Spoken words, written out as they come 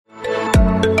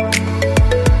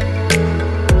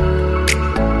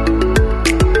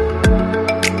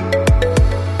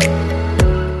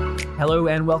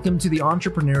and welcome to the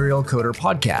Entrepreneurial Coder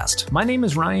Podcast. My name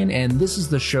is Ryan, and this is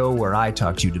the show where I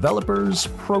talk to developers,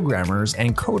 programmers,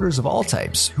 and coders of all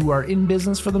types who are in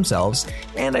business for themselves,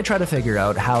 and I try to figure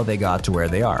out how they got to where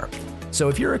they are. So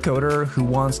if you're a coder who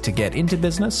wants to get into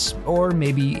business, or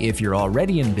maybe if you're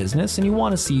already in business and you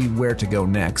want to see where to go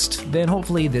next, then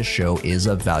hopefully this show is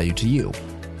of value to you.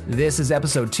 This is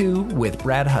episode 2 with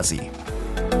Brad Hussey.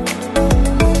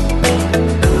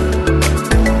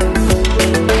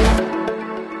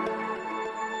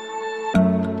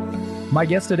 My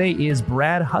guest today is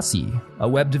Brad Hussey, a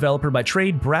web developer by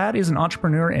trade. Brad is an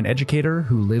entrepreneur and educator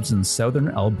who lives in southern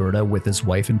Alberta with his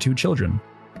wife and 2 children.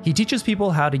 He teaches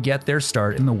people how to get their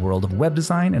start in the world of web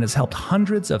design and has helped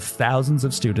hundreds of thousands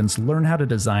of students learn how to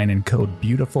design and code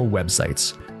beautiful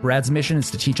websites. Brad's mission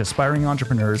is to teach aspiring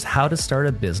entrepreneurs how to start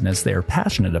a business they are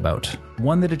passionate about,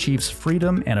 one that achieves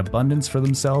freedom and abundance for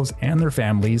themselves and their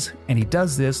families, and he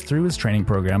does this through his training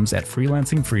programs at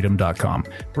freelancingfreedom.com.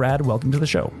 Brad, welcome to the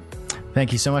show.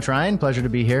 Thank you so much, Ryan. Pleasure to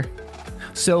be here.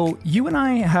 So you and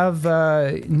I have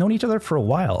known each other for a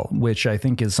while, which I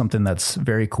think is something that's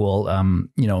very cool.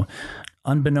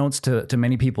 Unbeknownst to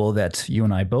many people that you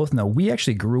and I both know, we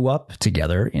actually grew up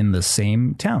together in the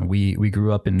same town. We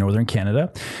grew up in Northern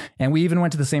Canada, and we even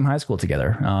went to the same high school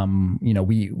together.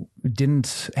 We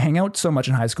didn't hang out so much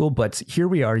in high school, but here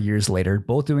we are years later,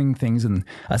 both doing things in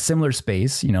a similar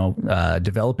space,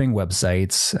 developing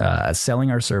websites,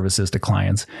 selling our services to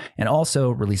clients, and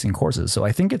also releasing courses. So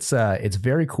I think it's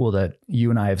very cool that you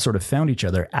and I have sort of found each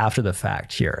other after the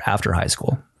fact here, after high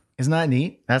school. Isn't that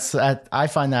neat? I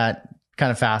find that kind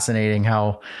of fascinating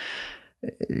how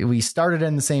we started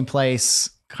in the same place,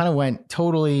 kind of went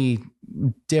totally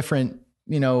different,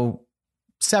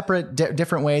 separate,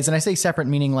 different ways. And I say separate,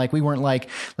 meaning like we weren't like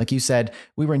you said,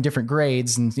 we were in different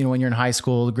grades. And, when you're in high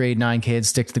school, the grade 9 kids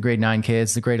stick to the grade 9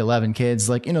 kids, the grade 11 kids,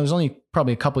 there's only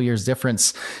probably a couple years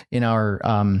difference in our,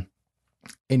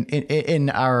 in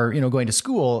our, going to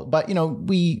school, but,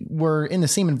 we were in the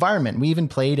same environment. We even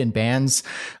played in bands,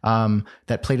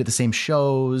 that played at the same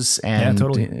shows, and yeah,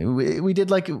 totally. We did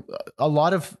like a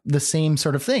lot of the same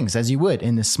sort of things as you would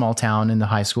in this small town in the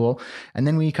high school. And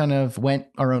then we kind of went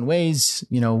our own ways.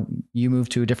 You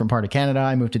moved to a different part of Canada.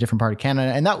 I moved to a different part of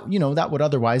Canada, and that, that would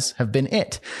otherwise have been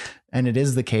it. And it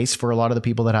is the case for a lot of the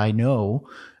people that I know.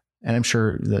 And I'm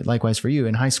sure that likewise for you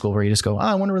in high school, where you just go,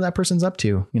 I wonder where that person's up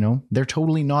to. They're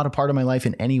totally not a part of my life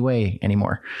in any way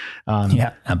anymore.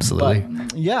 Yeah, absolutely.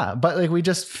 But we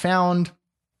just found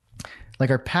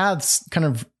our paths kind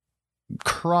of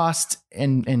crossed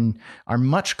and are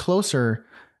much closer.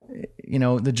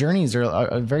 The journeys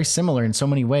are very similar in so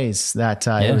many ways that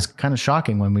it was kind of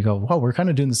shocking when we go, whoa, we're kind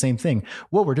of doing the same thing.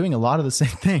 Whoa, we're doing a lot of the same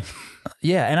thing.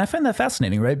 Yeah. And I find that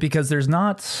fascinating, right? Because there's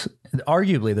not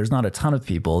a ton of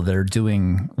people that are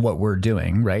doing what we're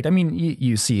doing, right? I mean,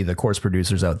 you see the course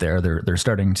producers out there, they're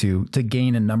starting to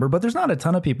gain in number, but there's not a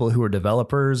ton of people who are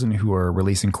developers and who are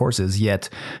releasing courses, yet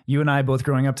you and I both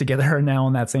growing up together are now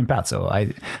on that same path. So I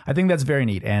think that's very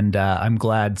neat. And I'm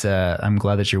glad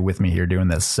that you're with me here doing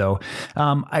this. So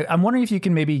I'm wondering if you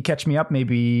can maybe catch me up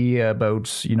maybe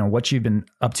about, what you've been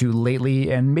up to lately,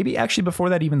 and maybe actually before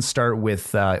that even start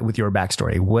with your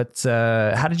backstory.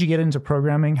 How did you get into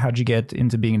programming? How'd you get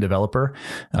into being a developer?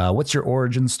 What's your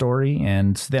origin story?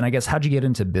 And then I guess, how'd you get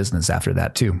into business after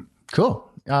that too? Cool.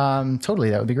 Totally.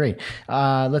 That would be great.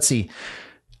 Let's see.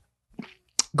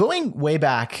 Going way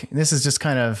back, this is just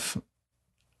kind of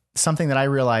something that I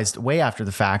realized way after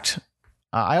the fact.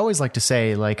 I always like to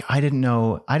say, I didn't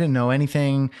know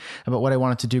anything about what I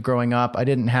wanted to do growing up. I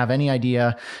didn't have any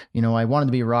idea, I wanted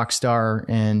to be a rock star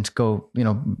and go,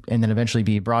 and then eventually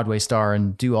be a Broadway star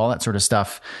and do all that sort of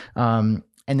stuff.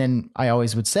 And then I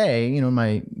always would say,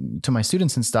 to my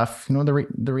students and stuff,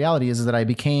 the reality is that I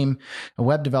became a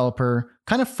web developer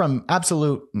kind of from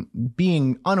absolute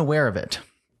being unaware of it.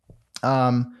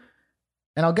 And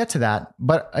I'll get to that,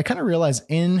 but I kind of realized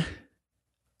in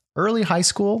early high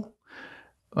school,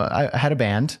 I had a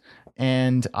band,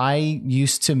 and I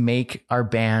used to make our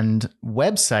band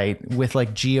website with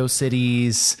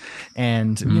GeoCities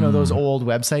and, those old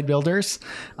website builders.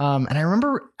 And I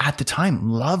remember at the time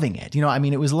loving it.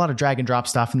 It was a lot of drag and drop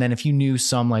stuff. And then if you knew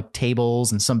some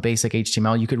tables and some basic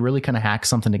HTML, you could really kind of hack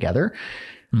something together.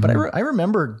 Mm-hmm. But I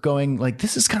remember going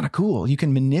this is kind of cool. You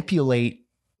can manipulate,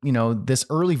 this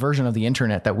early version of the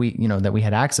internet that we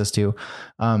had access to,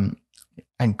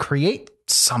 and create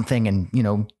something and,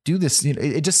 do this.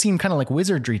 It just seemed kind of like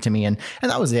wizardry to me. And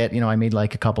that was it. I made a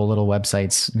couple little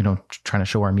websites, trying to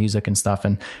show our music and stuff.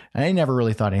 And I never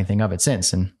really thought anything of it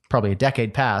since. And probably a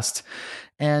decade passed.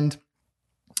 And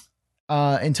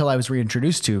until I was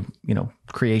reintroduced to,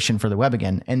 creation for the web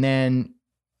again. And then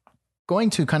going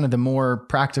to kind of the more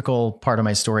practical part of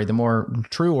my story, the more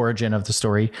true origin of the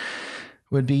story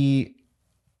would be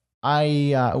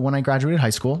when I graduated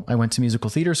high school, I went to musical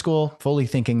theater school, fully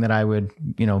thinking that I would,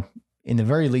 in the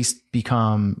very least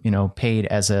become, paid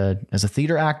as a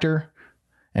theater actor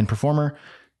and performer,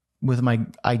 with my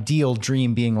ideal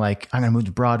dream being like, I'm going to move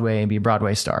to Broadway and be a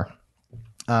Broadway star.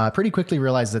 Pretty quickly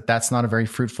realized that that's not a very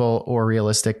fruitful or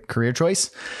realistic career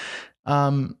choice.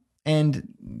 And,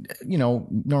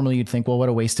 normally you'd think, well, what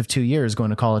a waste of 2 years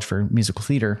going to college for musical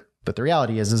theater. But the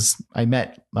reality is I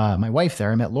met my wife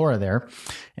there. I met Laura there,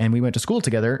 and we went to school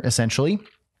together essentially.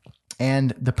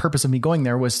 And the purpose of me going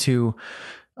there was to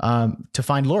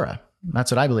find Laura.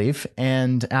 That's what I believe.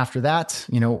 And after that,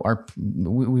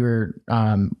 we were,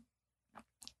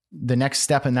 the next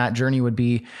step in that journey would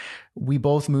be, we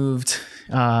both moved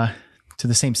to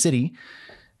the same city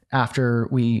after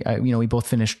we both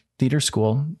finished theater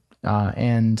school,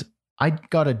 and I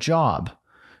got a job.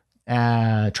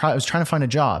 I was trying to find a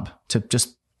job to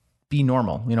just be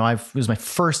normal. It was my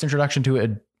first introduction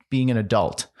to being an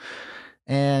adult,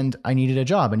 and I needed a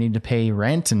job. I needed to pay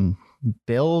rent and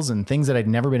bills and things that I'd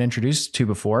never been introduced to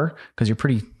before, because you're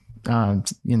pretty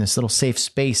in this little safe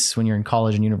space when you're in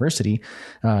college and university,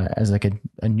 as like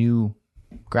a new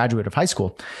graduate of high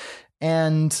school.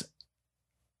 And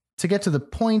to get to the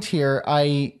point here,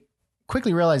 I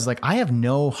quickly realized I have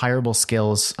no hireable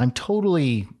skills. I'm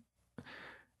totally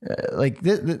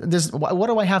this. What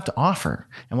do I have to offer,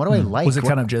 and what do I like? Was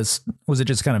it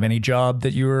just kind of any job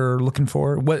that you were looking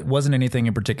for? What wasn't anything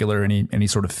in particular, any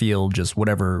sort of field, just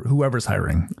whoever's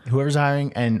hiring,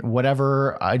 and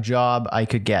whatever a job I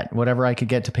could get, whatever I could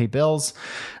get to pay bills.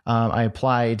 I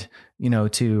applied,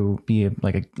 to be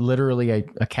literally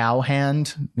a cow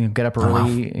hand, get up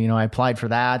early. I applied for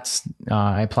that.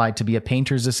 I applied to be a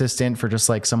painter's assistant for just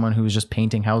someone who was just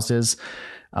painting houses.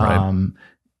 Right.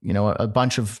 A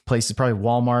bunch of places, probably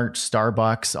Walmart,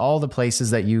 Starbucks, all the places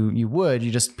that you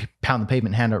just pound the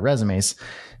pavement and hand out resumes.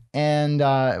 And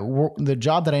the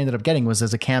job that I ended up getting was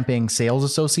as a camping sales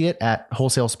associate at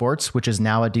Wholesale Sports, which is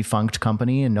now a defunct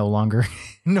company and no longer a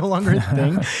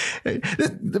thing.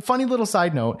 The funny little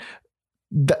side note,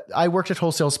 I worked at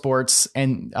Wholesale Sports,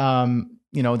 and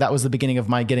that was the beginning of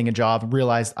my getting a job.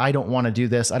 Realized I don't want to do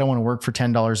this. I don't want to work for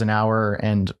 $10 an hour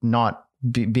and not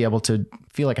be able to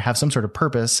feel like I have some sort of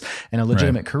purpose and a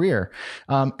legitimate career.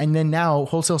 And then now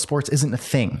Wholesale Sports isn't a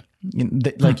thing.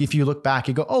 If you look back,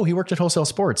 you go, oh, he worked at Wholesale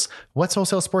Sports. What's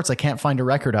Wholesale Sports? I can't find a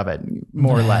record of it,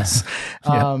 more or less.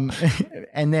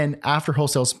 And then after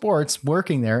Wholesale Sports,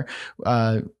 working there,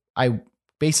 we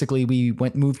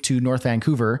moved to North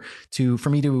Vancouver for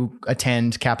me to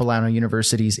attend Capilano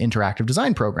University's interactive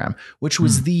design program, which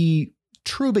was the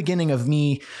true beginning of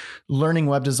me learning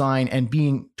web design and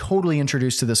being totally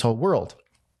introduced to this whole world.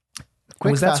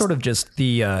 That sort of just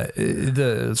the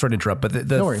sort of interrupt, but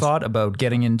the thought about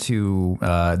getting into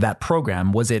that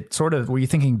program, was it were you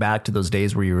thinking back to those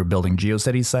days where you were building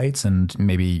GeoCities sites and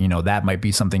maybe, that might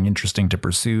be something interesting to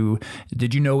pursue?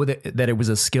 Did you know that it was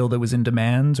a skill that was in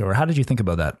demand, or how did you think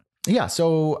about that? Yeah.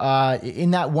 So in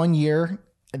that 1 year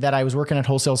that I was working at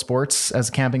Wholesale Sports as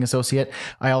a camping associate,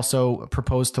 I also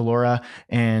proposed to Laura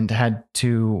and had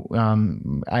to,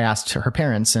 I asked her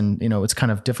parents, and, it's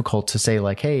kind of difficult to say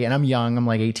hey, and I'm young, I'm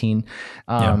 18,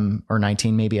 or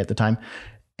 19 maybe at the time.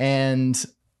 And,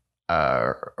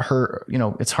 her,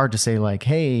 it's hard to say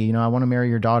hey, I want to marry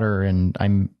your daughter. And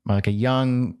I'm a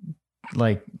young,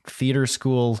 theater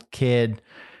school kid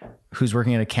who's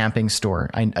working at a camping store.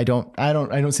 I don't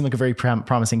seem like a very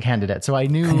promising candidate. So I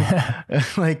knew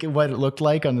what it looked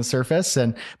like on the surface,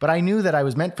 but I knew that I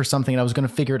was meant for something, and I was going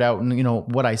to figure it out.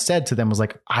 And what I said to them was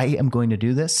I am going to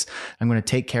do this. I'm going to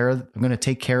take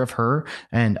care of her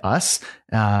and us.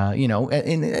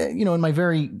 In my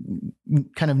very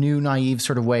kind of new, naive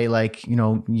sort of way,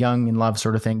 young in love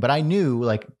sort of thing. But I knew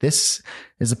this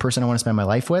is the person I want to spend my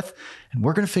life with, and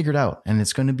we're going to figure it out, and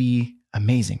it's going to be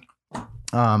amazing.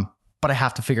 But I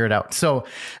have to figure it out. So,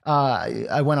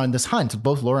 I went on this hunt.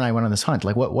 Both Laura and I went on this hunt.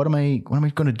 What am I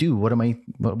going to do? What do I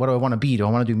want to be? Do I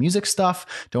want to do music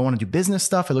stuff? Do I want to do business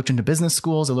stuff? I looked into business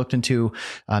schools. I looked into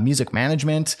music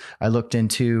management. I looked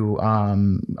into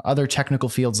other technical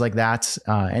fields like that.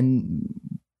 And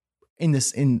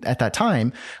at that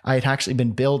time, I had actually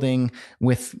been building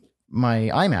with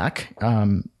my iMac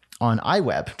on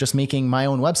iWeb, just making my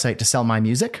own website to sell my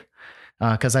music.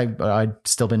 Because I'd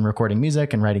still been recording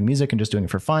music and writing music and just doing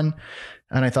it for fun.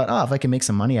 And I thought, if I can make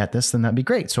some money at this, then that'd be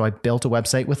great. So I built a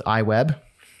website with iWeb,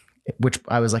 which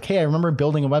I was hey, I remember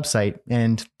building a website,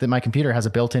 and that my computer has a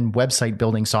built-in website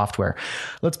building software.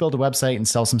 Let's build a website and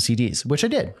sell some CDs, which I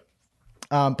did.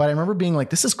 But I remember being like,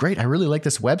 this is great. I really like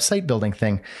this website building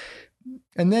thing.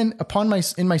 And then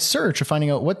in my search of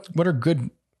finding out what are good,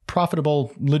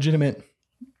 profitable, legitimate,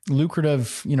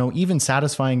 lucrative, even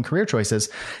satisfying career choices.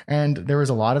 And there was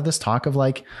a lot of this talk of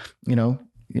like, in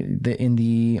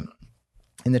the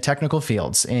technical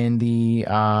fields, in the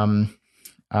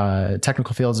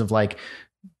technical fields of like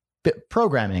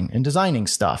programming and designing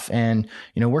stuff and,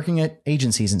 working at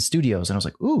agencies and studios. And I was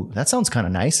like, ooh, that sounds kind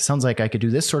of nice. It sounds like I could do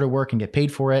this sort of work and get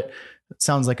paid for it. It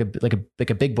sounds like a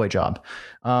big boy job.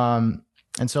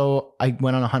 And so I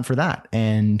went on a hunt for that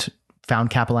and found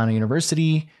Capilano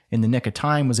University in the nick of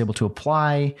time, was able to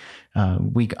apply.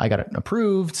 I got it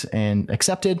approved and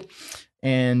accepted.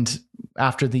 And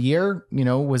after the year,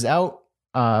 was out,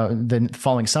 the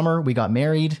following summer, we got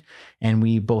married and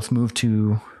we both moved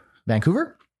to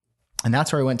Vancouver. And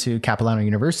that's where I went to Capilano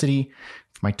University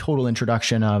for my total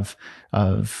introduction of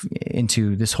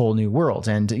into this whole new world.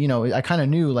 And, I kind of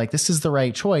knew like, this is the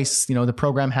right choice. The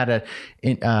program had a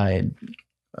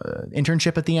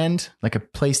internship at the end, like a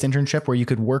placed internship where you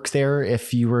could work there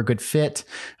if you were a good fit.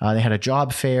 They had a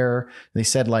job fair. They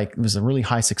said like it was a really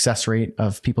high success rate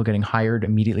of people getting hired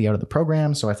immediately out of the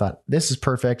program. So I thought this is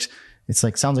perfect. It's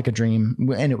like, sounds like a dream.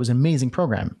 And it was an amazing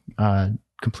program,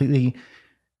 completely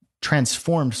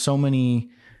transformed so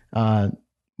many,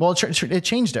 it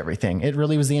changed everything. It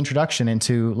really was the introduction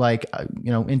into like,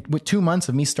 with 2 months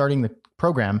of me starting the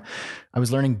program, I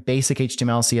was learning basic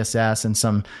HTML, CSS, and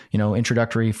some,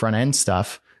 introductory front end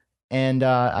stuff. And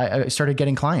I started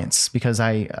getting clients because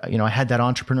I had that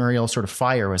entrepreneurial sort of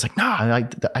fire. I was like,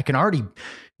 I can already,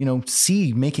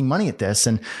 see making money at this.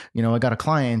 And, I got a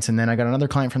client and then I got another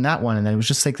client from that one. And then it was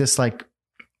just like this, like,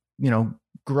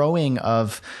 growing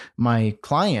of my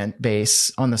client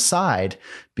base on the side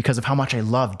because of how much I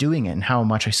loved doing it and how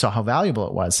much I saw how valuable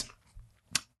it was.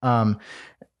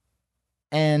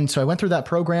 And so I went through that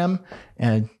program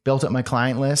and built up my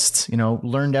client list,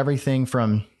 learned everything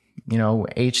from,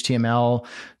 HTML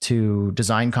to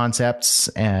design concepts,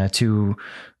 to,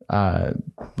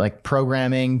 like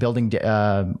programming, building,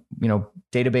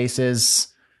 databases,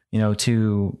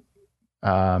 to,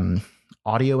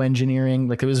 audio engineering.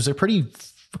 Like it was a pretty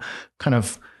kind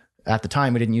of, at the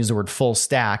time, we didn't use the word full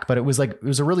stack, but it was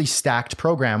a really stacked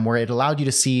program where it allowed you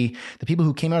to see the people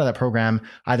who came out of that program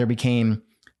either became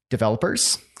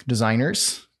developers,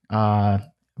 designers,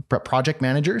 project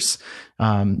managers.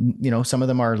 Some of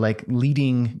them are like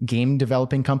leading game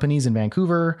developing companies in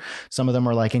Vancouver. Some of them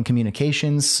are like in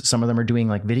communications. Some of them are doing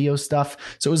like video stuff.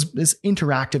 So it was this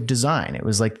interactive design. It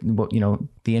was like, the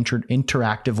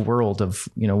interactive world of,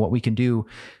 what we can do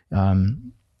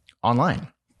online.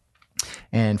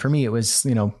 And for me, it was,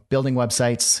 building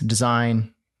websites,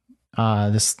 design,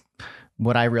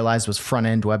 what I realized was front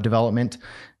end web development.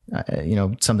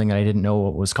 Something that I didn't know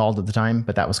what was called at the time,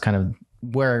 but that was kind of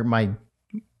where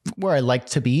I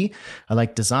liked to be. I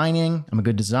liked designing. I'm a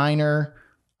good designer.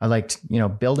 I liked,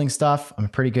 building stuff. I'm a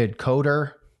pretty good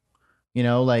coder,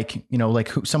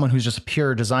 someone who's just a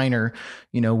pure designer,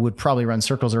 would probably run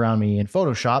circles around me in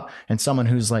Photoshop, and someone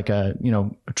who's like a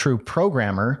true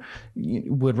programmer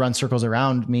would run circles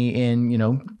around me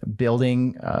in,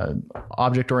 building,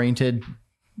 object-oriented,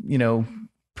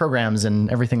 programs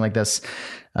and everything like this.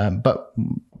 But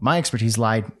my expertise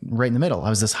lied right in the middle. I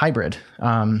was this hybrid.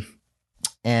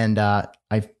 And I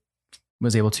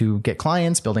was able to get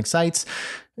clients building sites.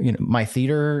 My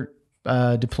theater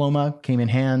diploma came in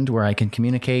hand where I can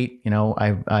communicate.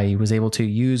 I was able to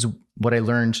use what I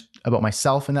learned about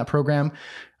myself in that program,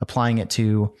 applying it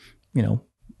to,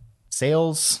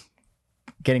 sales,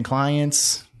 getting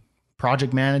clients,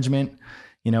 project management,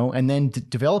 and then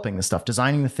developing the stuff,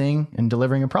 designing the thing and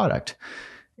delivering a product.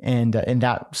 And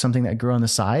that's something that grew on the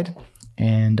side.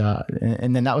 And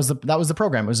then that was the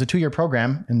program. It was a 2-year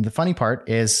program. And the funny part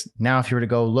is now if you were to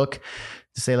go look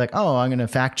to say like, oh, I'm going to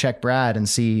fact check Brad and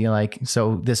see like,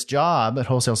 so this job at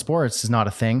Wholesale Sports is not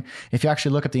a thing. If you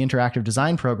actually look at the interactive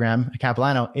design program at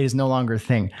Capilano, it is no longer a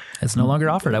thing. It's no longer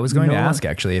offered. I was going to ask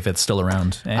actually if it's still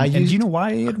around. And do you know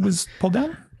why it was pulled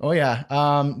down? Oh yeah.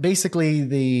 Basically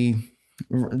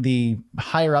the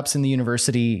higher ups in the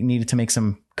university needed to make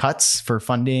some cuts for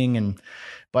funding and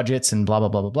budgets and blah, blah,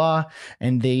 blah, blah, blah.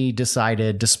 And they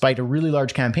decided, despite a really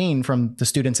large campaign from the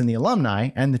students and the alumni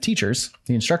and the teachers,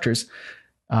 the instructors,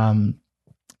 they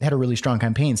had a really strong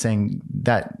campaign saying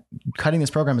that cutting this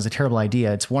program is a terrible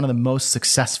idea. It's one of the most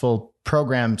successful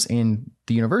programs in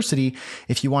the university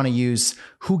if you want to use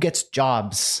who gets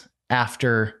jobs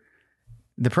after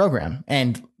the program.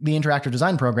 And the interactive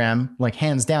design program, like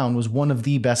hands down, was one of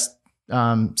the best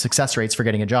success rates for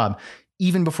getting a job.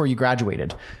 Even before you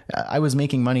graduated, I was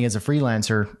making money as a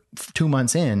freelancer 2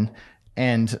 months in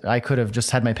And I could have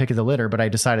just had my pick of the litter, but I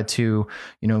decided to,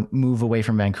 move away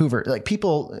from Vancouver. Like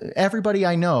everybody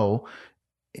I know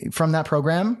from that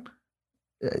program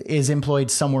is employed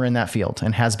somewhere in that field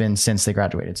and has been since they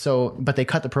graduated. So, but they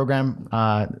cut the program.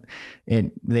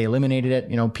 They eliminated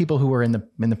it. People who were in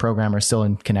the program are still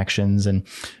in connections and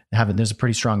there's a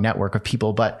pretty strong network of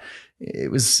people, but it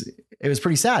was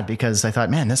pretty sad because I thought,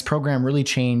 man, this program really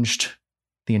changed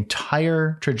the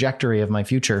entire trajectory of my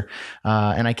future.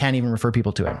 And I can't even refer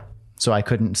people to it. So I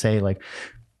couldn't say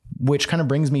which kind of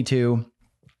brings me to,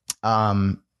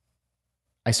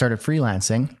 I started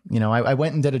freelancing. I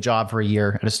went and did a job for a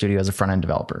year at a studio as a front end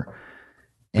developer.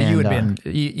 But you had been,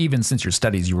 even since your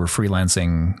studies, you were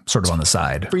freelancing sort of on the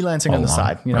side. Freelancing on the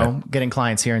side, getting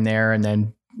clients here and there, and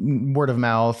then word of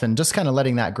mouth and just kind of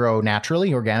letting that grow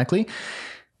naturally, organically.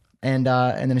 And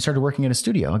then I started working at a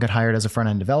studio. I got hired as a front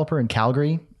end developer in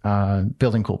Calgary,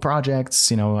 building cool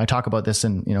projects. I talk about this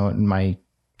in my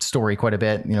story quite a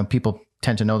bit. People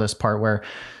tend to know this part where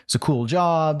it's a cool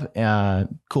job,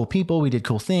 cool people. We did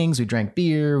cool things. We drank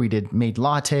beer. We made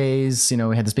lattes.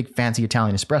 We had this big fancy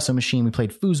Italian espresso machine. We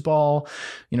played foosball.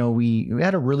 We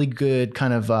had a really good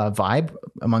kind of vibe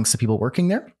amongst the people working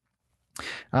there.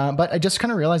 But I just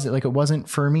kind of realized that it wasn't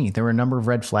for me. There were a number of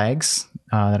red flags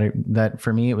that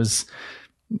for me, it was,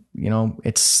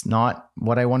 it's not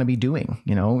what I want to be doing.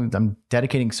 I'm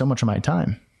dedicating so much of my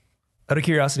time. Out of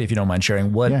curiosity, if you don't mind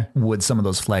sharing, what would some of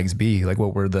those flags be?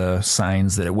 What were the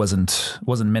signs that it wasn't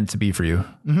meant to be for you?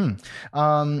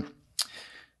 Mm-hmm.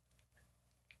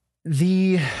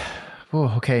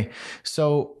 Okay.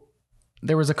 So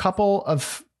there was a couple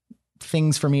of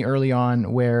things for me early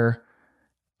on where,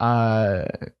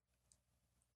 on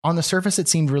the surface, it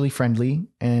seemed really friendly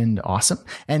and awesome.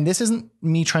 And this isn't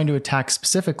me trying to attack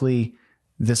specifically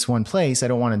this one place. I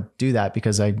don't want to do that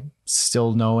because I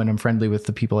still know and I'm friendly with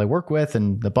the people I work with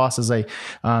and the bosses and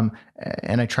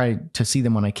I try to see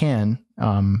them when I can.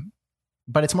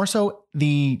 But it's more so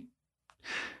the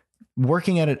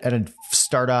working at a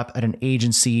startup, at an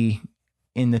agency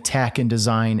in the tech and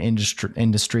design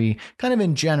industry, kind of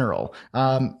in general,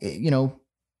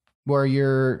 where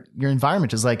your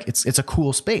environment is it's a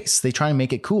cool space. They try and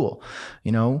make it cool,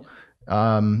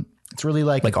 it's really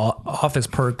like office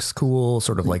perks, cool,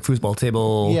 sort of like foosball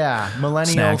table. Yeah.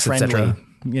 Millennial snacks, friendly,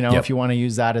 if you want to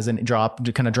use that as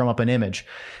to kind of drum up an image.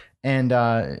 And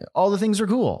all the things were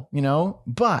cool,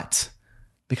 but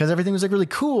because everything was really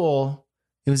cool,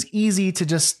 it was easy to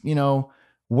just,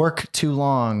 work too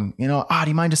long, do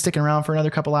you mind just sticking around for another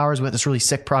couple hours? We have this really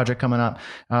sick project coming up.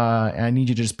 And I need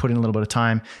you to just put in a little bit of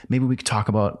time. Maybe we could talk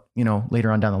about,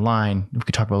 later on down the line, we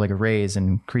could talk about a raise and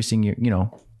increasing your,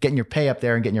 getting your pay up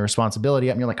there and getting your responsibility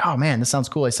up. And you're like, oh man, this sounds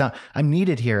cool. I'm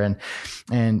needed here.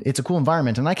 And it's a cool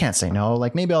environment. And I can't say no.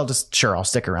 Maybe I'll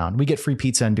stick around. We get free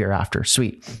pizza and beer after.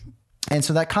 Sweet. And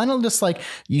so that kind of just I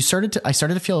started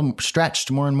to feel stretched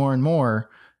more and more and more.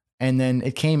 And then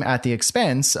it came at the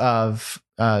expense of,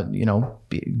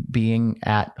 being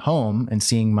at home and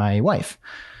seeing my wife.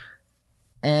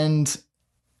 And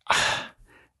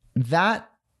that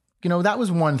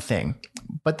was one thing.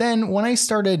 But then when I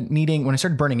started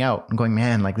burning out and going,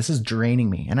 man, this is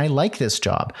draining me and I like this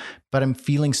job, but I'm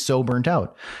feeling so burnt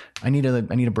out. I need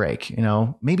a break,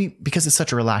 maybe because it's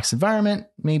such a relaxed environment.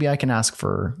 Maybe I can ask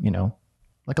for,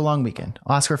 a long weekend.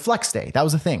 I'll ask for a flex day. That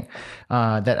was a thing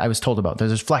that I was told about.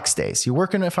 There's flex days. You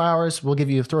work in 5 hours, we'll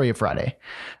throw you a Friday.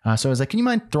 So I was like, can you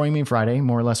mind throwing me Friday?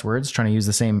 More or less words, trying to use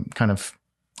the same kind of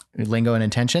lingo and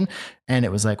intention. And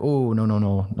it was like, oh,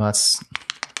 no, that's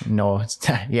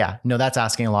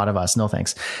asking a lot of us. No,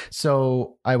 thanks.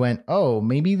 So I went, oh,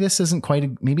 maybe this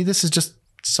is just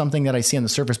something that I see on the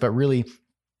surface, but really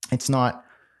it's not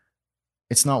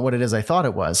what it is I thought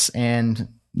it was. And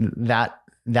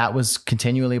that was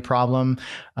continually a problem.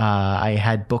 I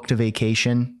had booked a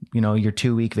vacation, your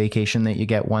 2-week vacation that you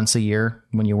get once a year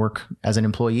when you work as an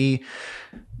employee.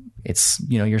 It's,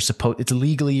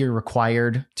 legally you're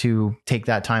required to take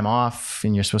that time off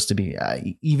and you're supposed to be,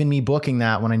 even me booking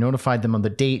that when I notified them of the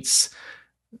dates,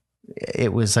 I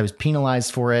was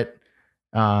penalized for it.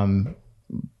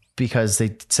 Because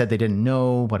they said they didn't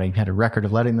know, but I had a record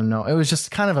of letting them know. It was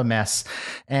just kind of a mess.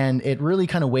 And it really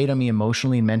kind of weighed on me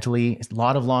emotionally and mentally. A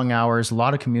lot of long hours, a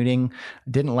lot of commuting.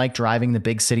 I didn't like driving the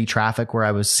big city traffic where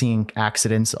I was seeing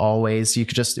accidents always.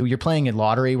 You're playing a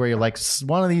lottery where you're like,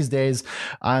 one of these days,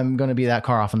 I'm going to be that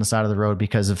car off on the side of the road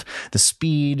because of the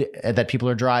speed that people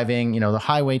are driving, the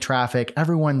highway traffic.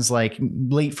 Everyone's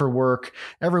late for work.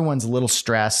 Everyone's a little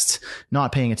stressed,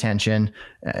 not paying attention.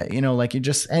 I don't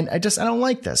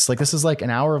like this. Like, this is like an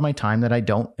hour of my time that I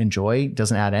don't enjoy,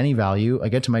 doesn't add any value. I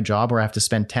get to my job where I have to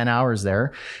spend 10 hours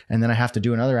there, and then I have to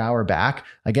do another hour back.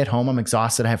 I get home, I'm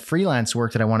exhausted. I have freelance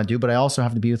work that I want to do, but I also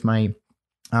have to be with my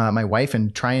wife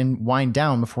and try and wind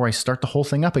down before I start the whole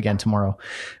thing up again tomorrow.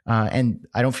 And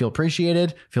I don't feel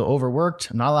appreciated, feel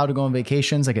overworked. I'm not allowed to go on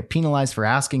vacations. I get penalized for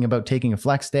asking about taking a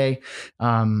flex day.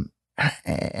 And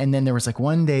then there was like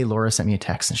one day Laura sent me a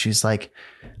text and she's like,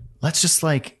 let's just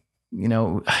like, I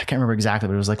can't remember exactly,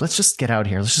 but it was like, let's just get out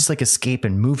here. Let's just like escape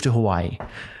and move to Hawaii.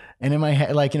 And in my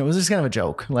head, like, it was just kind of a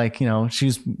joke. Like, she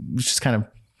was just kind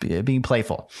of being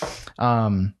playful.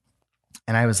 And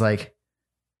I was like,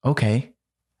 okay,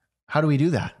 how do we do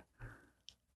that?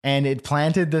 And it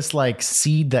planted this like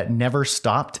seed that never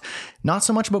stopped. Not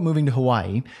so much about moving to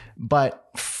Hawaii, but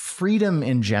freedom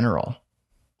in general.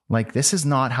 Like, this is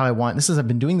not how I want. I've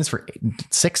been doing this for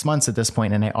 6 months at this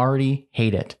point, and I already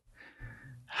hate it.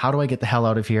 How do I get the hell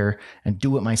out of here and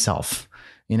do it myself?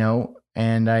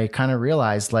 And I kind of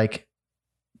realized, like,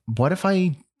 what if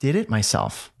I did it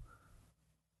myself?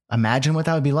 Imagine what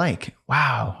that would be like.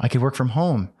 Wow. I could work from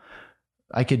home.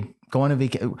 I could go on a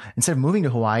vacation. Instead of moving to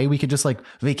Hawaii, we could just like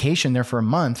vacation there for a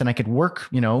month, and I could work,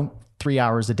 3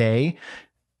 hours a day.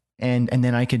 And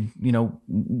then I could,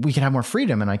 we could have more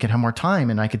freedom, and I could have more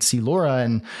time, and I could see Laura,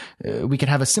 and we could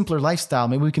have a simpler lifestyle.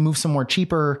 Maybe we can move somewhere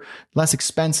cheaper, less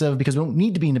expensive, because we don't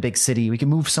need to be in a big city. We can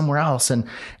move somewhere else. And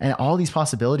all these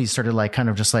possibilities started like kind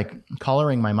of just like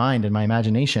coloring my mind and my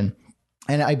imagination.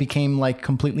 And I became like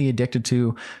completely addicted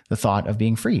to the thought of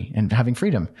being free and having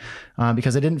freedom,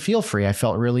 because I didn't feel free. I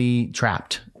felt really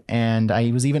trapped. And I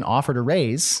was even offered a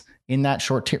raise in that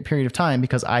short period of time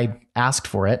because I asked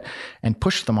for it and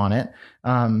pushed them on it.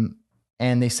 And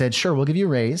they said, sure, we'll give you a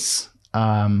raise,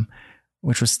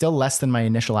 which was still less than my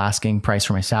initial asking price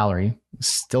for my salary,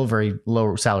 still very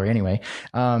low salary anyway.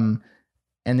 And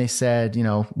they said,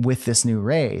 with this new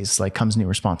raise, like, comes new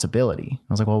responsibility.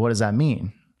 I was like, well, what does that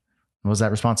mean? What was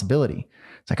that responsibility?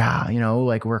 It's like,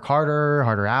 like, work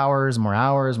harder hours,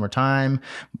 more time,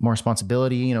 more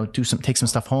responsibility, take some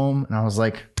stuff home. And I was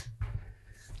like,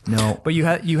 no. But you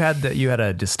had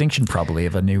a distinction probably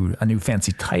of a new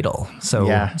fancy title. So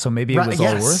yeah. So maybe it was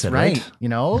all worth it, right?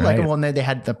 Like, well, they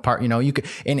had the part, you could,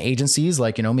 in agencies,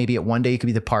 like, maybe at one day you could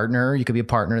be the partner, you could be a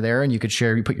partner there, and you could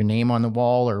you put your name on the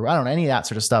wall, or I don't know, any of that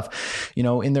sort of stuff.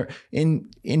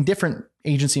 In different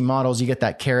agency models, you get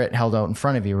that carrot held out in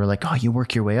front of you. We're like, oh, you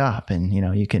work your way up, and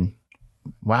you can,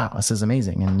 wow, this is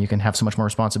amazing, and you can have so much more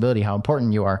responsibility, how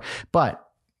important you are. But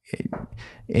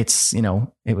it's,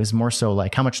 it was more so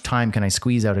like, how much time can I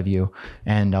squeeze out of you?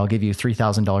 And I'll give you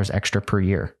 $3,000 extra per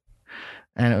year.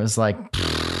 And it was like,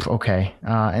 okay.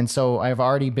 And so I've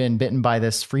already been bitten by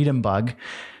this freedom bug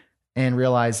and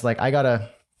realized, like, I gotta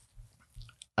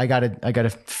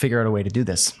figure out a way to do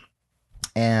this.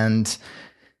 And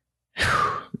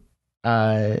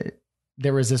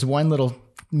there was this one little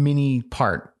mini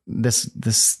part,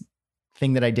 this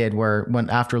thing that I did where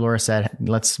after Laura said,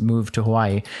 let's move to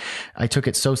Hawaii, I took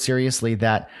it so seriously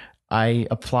that I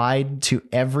applied to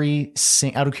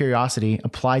out of curiosity,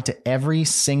 applied to every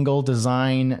single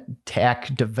design,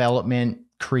 tech, development,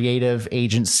 creative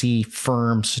agency,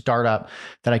 firm, startup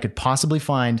that I could possibly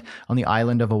find on the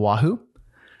island of Oahu,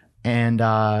 and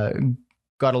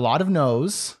got a lot of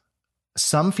no's,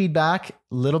 some feedback,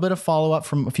 a little bit of follow-up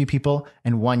from a few people,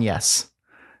 and one yes,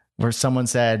 where someone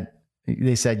said,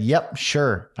 yep,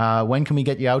 sure. When can we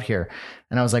get you out here?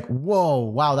 And I was like, whoa,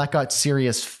 wow, that got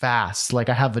serious fast. Like,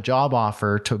 I have a job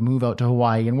offer to move out to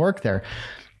Hawaii and work there.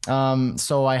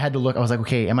 So I had to look, I was like,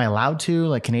 okay, am I allowed to,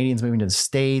 like, Canadians moving to the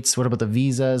States? What about the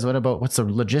visas? What's the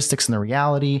logistics and the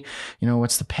reality?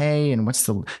 What's the pay and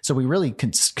so we really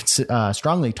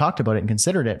strongly talked about it and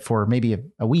considered it for maybe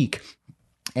a week.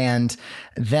 And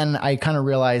then I kind of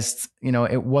realized,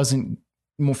 it wasn't,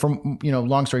 from,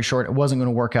 long story short, it wasn't going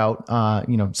to work out.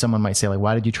 Someone might say, like,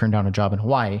 why did you turn down a job in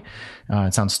Hawaii?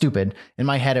 It sounds stupid. In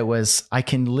my head, it was, I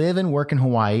can live and work in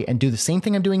Hawaii and do the same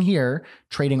thing I'm doing here,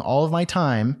 trading all of my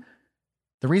time.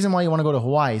 The reason why you want to go to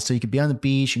Hawaii is so you could be on the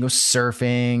beach and go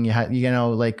surfing.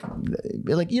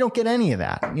 You don't get any of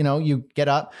that. You get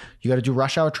up, you got to do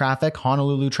rush hour traffic.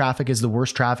 Honolulu traffic is the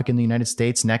worst traffic in the United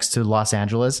States, next to Los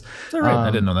Angeles. Is that right? I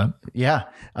didn't know that. Yeah.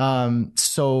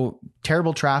 So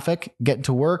terrible traffic, getting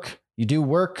to work. You do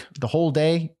work the whole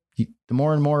day, the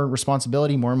more and more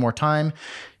responsibility, more and more time.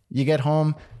 You get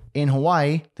home. In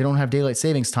Hawaii, they don't have daylight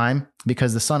savings time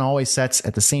because the sun always sets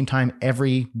at the same time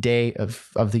every day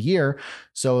of the year.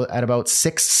 So at about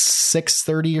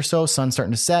 6:30 or so, sun's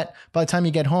starting to set. By the time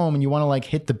you get home and you want to, like,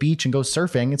 hit the beach and go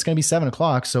surfing, it's going to be 7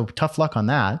 o'clock. So tough luck on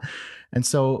that. And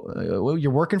so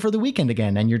you're working for the weekend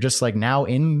again, and you're just like now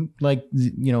in like,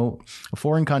 a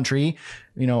foreign country,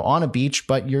 on a beach,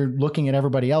 but you're looking at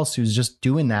everybody else who's just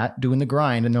doing the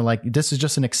grind. And they're like, this is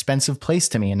just an expensive place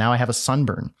to me. And now I have a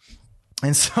sunburn.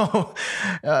 And so,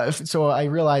 so I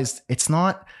realized it's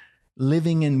not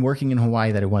living and working in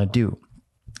Hawaii that I want to do.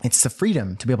 It's the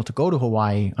freedom to be able to go to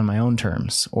Hawaii on my own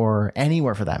terms, or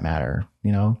anywhere for that matter,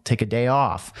 take a day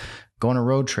off, go on a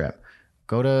road trip,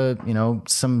 go to,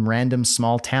 some random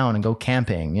small town and go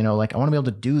camping, like I want to be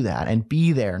able to do that and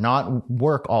be there, not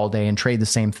work all day and trade the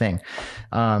same thing,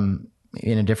 in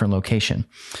a different location.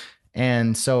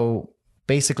 And so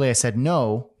basically I said,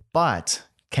 no, but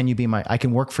can you be I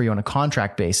can work for you on a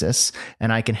contract basis,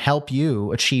 and I can help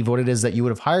you achieve what it is that you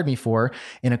would have hired me for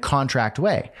in a contract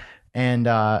way. And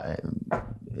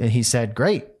he said,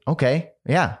 great. Okay.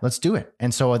 Yeah, let's do it.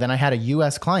 And so then I had a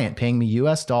US client paying me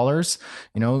US dollars,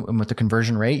 and with the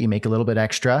conversion rate, you make a little bit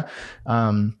extra.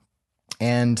 And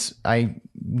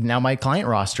now my client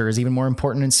roster is even more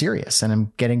important and serious, and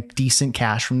I'm getting decent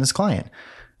cash from this client.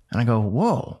 And I go,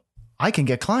 whoa, I can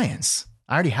get clients.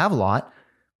 I already have a lot.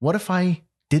 What if I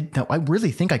did that? I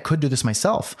really think I could do this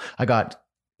myself. I got,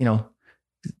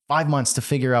 5 months to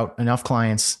figure out enough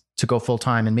clients to go full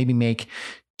time and maybe make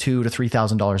 $2,000 to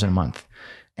 $3,000 in a month.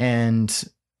 And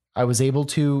I was able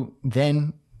to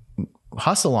then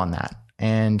hustle on that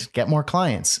and get more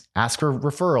clients, ask for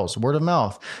referrals, word of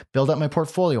mouth, build up my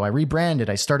portfolio. I rebranded.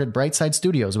 I started Brightside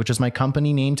Studios, which is my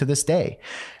company name to this day.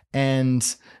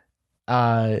 And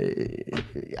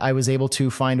I was able to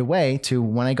find a way to,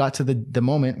 when I got to the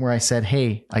moment where I said,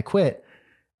 hey, I quit,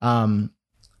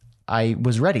 I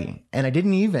was ready. And I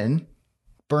didn't even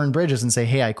burn bridges and say,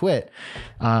 hey, I quit.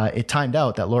 It timed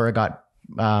out that Laura got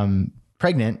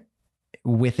pregnant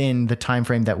within the time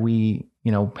frame that we,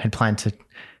 had planned to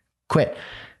quit.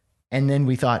 And then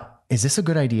we thought, is this a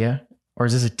good idea? Or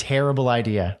is this a terrible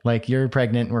idea? Like, you're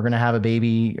pregnant, we're going to have a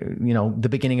baby, the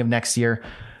beginning of next year.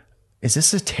 Is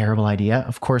this a terrible idea?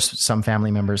 Of course, some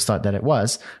family members thought that it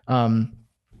was.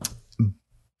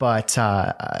 But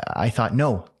I thought,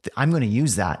 no, I'm going to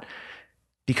use that,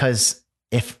 because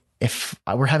if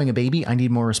we're having a baby, I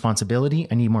need more responsibility.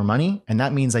 I need more money. And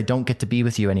that means I don't get to be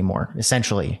with you anymore,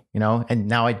 essentially, and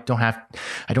now I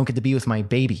don't get to be with my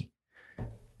baby.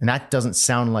 And that doesn't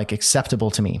sound like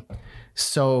acceptable to me.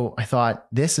 So I thought,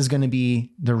 this is going to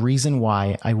be the reason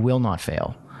why I will not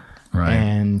fail. Right.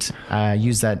 And I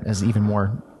use that as even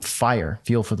more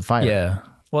fuel for the fire. Yeah.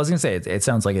 Well, I was going to say, it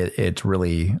sounds like it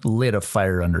really lit a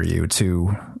fire under you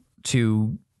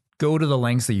to go to the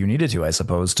lengths that you needed to, I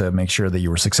suppose, to make sure that you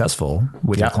were successful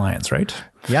with your clients, right?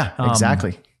 Yeah,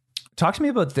 exactly. Talk to me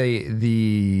about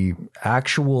the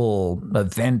actual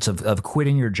event of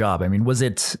quitting your job. I mean, was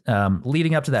it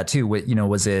leading up to that too?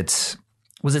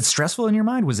 Was it stressful in your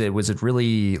mind? Was it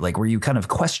really, like, were you kind of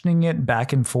questioning it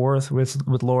back and forth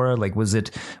with Laura? Like, was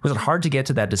it hard to get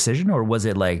to that decision, or was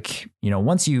it like,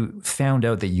 once you found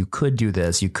out that you could do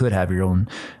this, you could have your own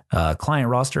client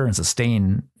roster and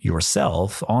sustain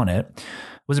yourself on it?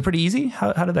 Was it pretty easy?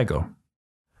 How did that go?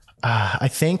 I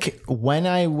think when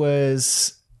I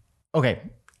was, okay,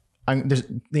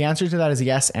 the answer to that is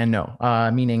yes and no.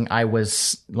 Meaning I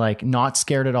was like not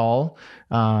scared at all.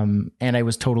 And I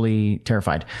was totally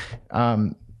terrified.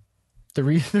 The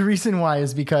reason why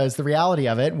is because the reality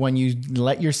of it, when you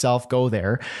let yourself go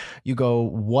there, you go,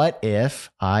 what if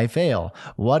I fail?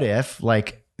 What if,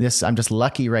 like, this, I'm just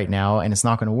lucky right now and it's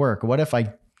not going to work? What if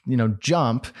I,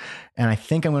 jump and I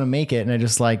think I'm going to make it and I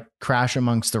just like crash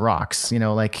amongst the rocks,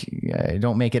 like I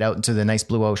don't make it out into the nice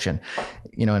blue ocean,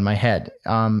 in my head.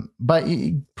 But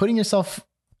putting yourself,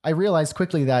 I realized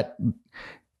quickly that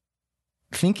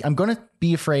I'm going to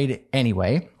be afraid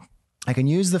anyway. I can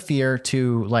use the fear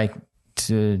to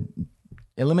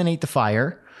eliminate the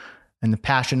fire and the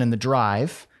passion and the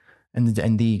drive and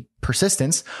the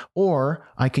persistence, or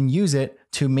I can use it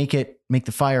to make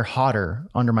the fire hotter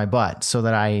under my butt so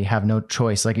that I have no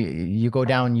choice. Like, you go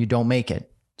down, you don't make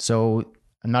it. So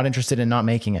I'm not interested in not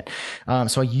making it.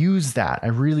 So I use that. I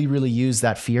really, really use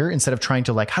that fear instead of trying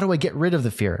to, like, how do I get rid of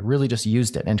the fear? I really just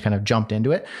used it and kind of jumped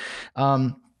into it.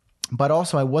 But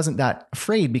also I wasn't that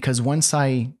afraid, because once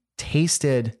I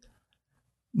tasted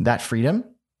that freedom,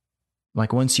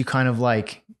 like once your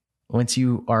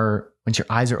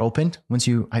eyes are opened,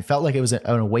 I felt like it was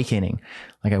an awakening.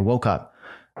 Like I woke up,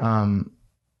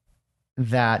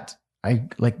 that I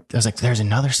was like, there's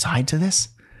another side to this.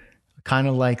 Kind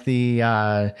of like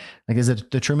is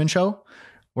it the Truman Show,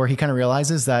 where he kind of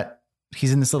realizes that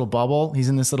he's in this little bubble, he's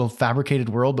in this little fabricated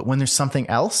world, but when there's something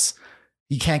else,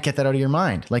 you can't get that out of your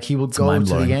mind. Like he will go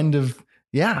to the end of,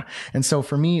 yeah. And so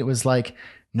for me, it was like,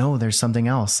 no, there's something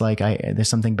else. Like there's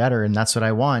something better, and that's what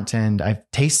I want. And I've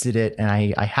tasted it, and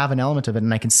I have an element of it,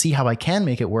 and I can see how I can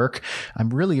make it work. I'm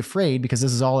really afraid because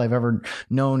this is all I've ever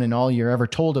known and all you're ever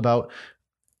told about.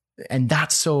 And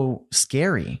that's so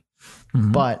scary.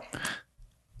 Mm-hmm. But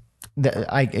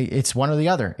it's one or the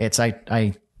other. It's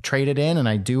I trade it in and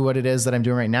I do what it is that I'm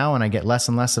doing right now, and I get less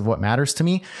and less of what matters to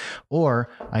me, or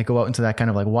I go out into that kind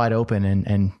of like wide open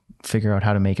and figure out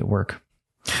how to make it work.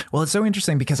 Well, it's so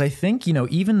interesting because I think,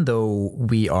 even though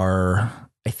we are,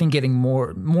 I think getting more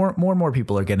and more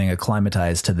people are getting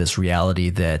acclimatized to this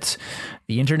reality that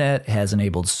the internet has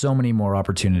enabled so many more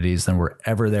opportunities than were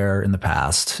ever there in the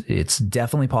past. It's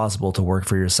definitely possible to work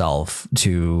for yourself,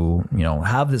 to,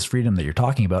 have this freedom that you're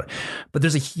talking about. But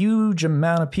there's a huge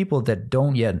amount of people that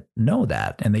don't yet know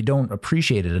that, and they don't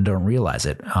appreciate it and don't realize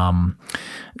it.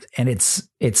 And it's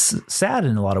sad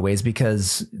in a lot of ways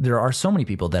because there are so many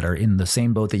people that are in the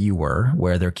same boat that you were,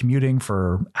 where they're commuting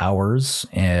for hours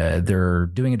and they're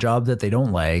doing a job that they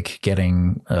don't like,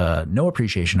 getting no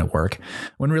appreciation at work,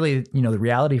 when really, the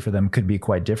reality for them could be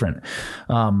quite different.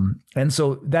 And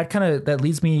so that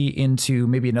leads me into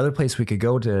maybe another place we could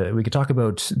go to. We could talk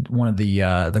about one of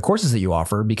the courses that you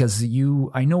offer, because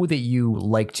I know that you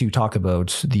like to talk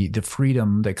about the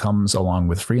freedom that comes along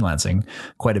with freelancing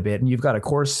quite a bit. And you've got a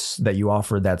course that you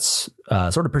offer that's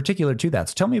sort of particular to that.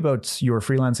 So tell me about your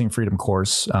Freelancing Freedom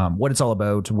course, what it's all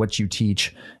about, what you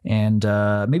teach, and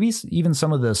maybe even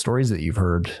some of the stories that you've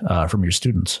heard from your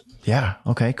students. Yeah.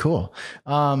 Okay, cool.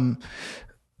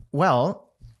 Well,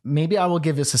 maybe I will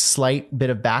give us a slight bit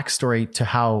of backstory to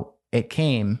how it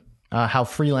came, how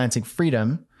Freelancing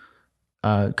Freedom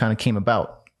kind of came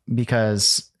about,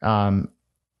 because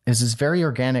it's this very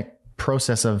organic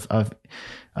process of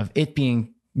it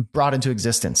being brought into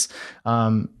existence.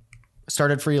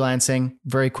 Started freelancing,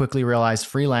 very quickly realized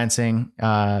freelancing,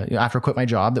 after I quit my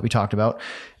job that we talked about,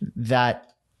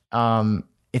 that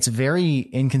it's very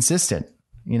inconsistent.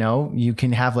 You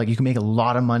can make a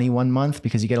lot of money one month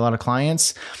because you get a lot of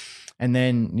clients. And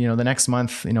then, the next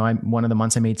month, one of the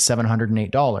months I made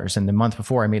 $708. And the month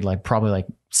before I made probably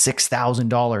 $6,000.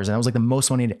 And that was the most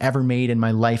money I'd ever made in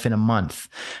my life in a month.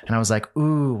 And I was like,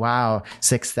 ooh, wow,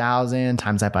 6,000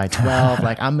 times that by 12,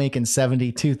 I'm making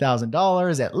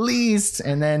 $72,000 at least.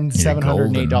 And then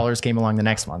 $708 came along the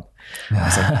next month. And I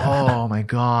was like, oh my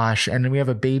gosh. And then we have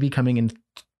a baby coming in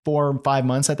 4 or 5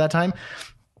 months at that time.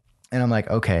 And I'm like,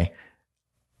 okay,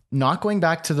 not going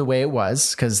back to the way it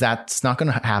was, because that's not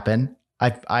going to happen.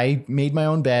 I made my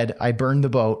own bed. I burned the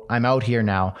boat. I'm out here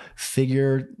now.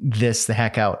 Figure this the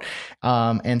heck out.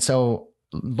 And so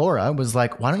Laura was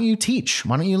like, why don't you teach?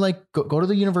 Why don't you go to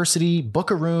the university,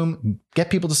 book a room, get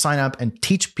people to sign up and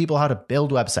teach people how to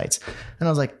build websites? And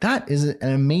I was like, that is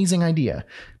an amazing idea,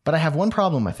 but I have one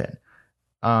problem with it.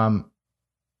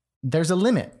 There's a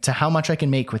limit to how much I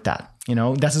can make with that.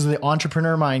 This is the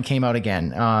entrepreneur mind came out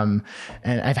again. And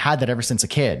I've had that ever since a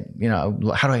kid.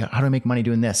 How do I make money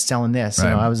doing this, selling this?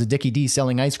 Right. I was a Dickie D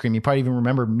selling ice cream. You probably even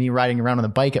remember me riding around on the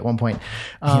bike at one point.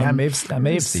 I may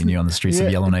have seen you on the streets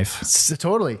of Yellowknife.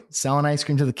 Totally. Selling ice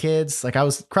cream to the kids. I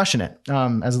was crushing it,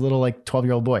 as a little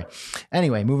 12-year-old boy.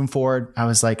 Anyway, moving forward, I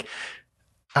was like,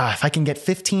 if I can get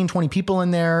 15, 20 people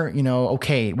in there,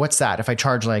 okay, what's that? If I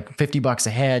charge $50 a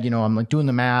head, I'm doing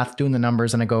the math, doing the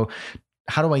numbers, and I go,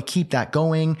 how do I keep that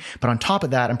going? But on top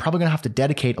of that, I'm probably going to have to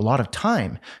dedicate a lot of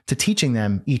time to teaching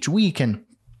them each week. And,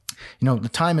 the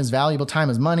time is valuable, time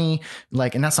is money,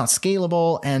 and that's not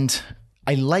scalable. And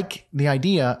I like the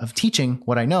idea of teaching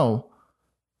what I know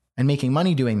and making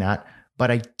money doing that.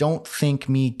 But I don't think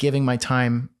me giving my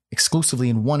time exclusively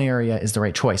in one area is the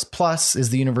right choice. Plus, is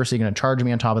the university going to charge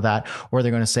me on top of that? Or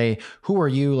they're going to say, who are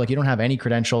you? You don't have any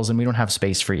credentials and we don't have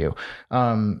space for you.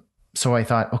 So I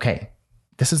thought, okay,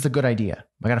 this is the good idea.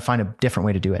 I got to find a different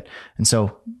way to do it. And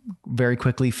so very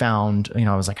quickly found,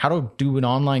 I was like, how to do an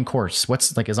online course?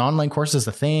 Is online courses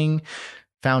a thing?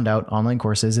 Found out online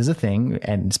courses is a thing.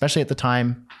 And especially at the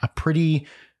time, a pretty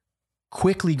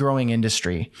quickly growing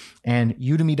industry. And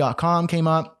udemy.com came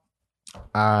up.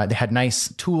 They had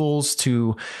nice tools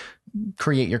to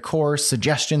create your course,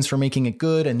 suggestions for making it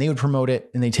good, and they would promote it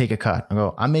and they take a cut. I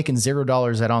go, I'm making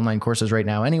 $0 at online courses right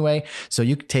now anyway, so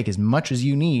you can take as much as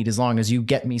you need as long as you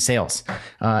get me sales.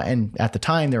 And at the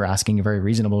time, they were asking a very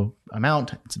reasonable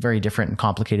amount. It's very different and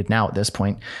complicated now at this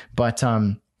point. But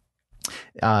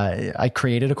I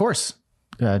created a course,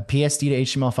 PSD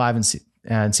to HTML5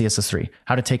 and CSS3,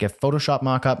 how to take a Photoshop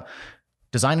mockup,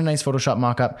 design a nice Photoshop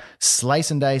mockup,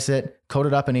 slice and dice it, code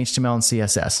it up in HTML and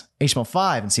CSS,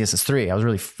 HTML5 and CSS3. I was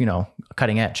really,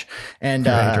 cutting edge. And,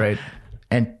 right.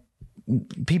 And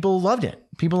people loved it.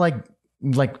 People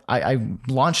like I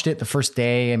launched it the first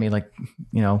day. I made like,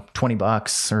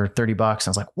 $20 or $30. I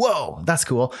was like, whoa, that's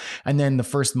cool. And then the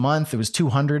first month it was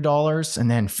 $200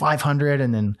 and then $500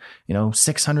 and then,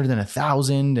 $600 and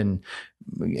 $1,000. And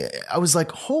I was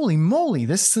like, holy moly,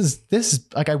 this is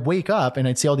like, I wake up and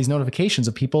I'd see all these notifications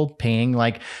of people paying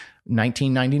like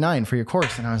 $19.99 for your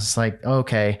course. And I was like,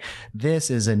 okay,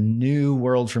 this is a new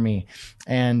world for me.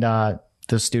 And,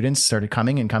 the students started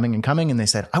coming and coming and coming. And they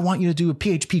said, I want you to do a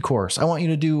PHP course. I want you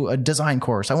to do a design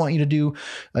course. I want you to do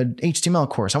an HTML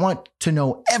course. I want to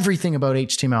know everything about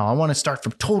HTML. I want to start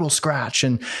from total scratch.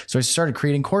 And so I started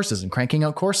creating courses and cranking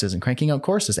out courses and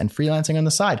freelancing on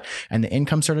the side. And the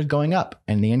income started going up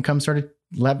and the income started,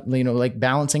 like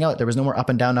balancing out. There was no more up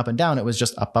and down, up and down. It was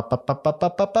just up, up, up, up, up,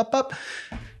 up, up, up, up.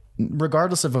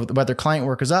 Regardless of whether client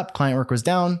work was up, client work was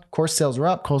down, course sales were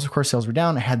up, course sales were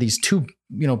down. I had these two,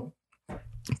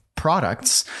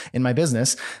 products in my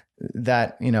business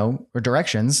that, or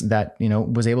directions that,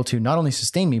 was able to not only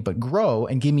sustain me, but grow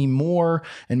and give me more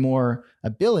and more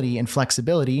ability and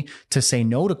flexibility to say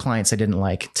no to clients I didn't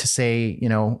like, to say,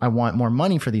 I want more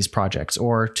money for these projects,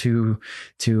 or to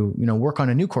work on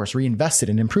a new course, reinvest it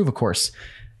and improve a course.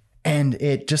 And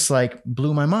it just like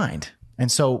blew my mind.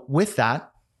 And so with that,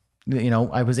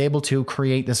 I was able to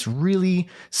create this really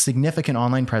significant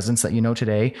online presence that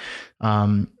today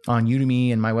on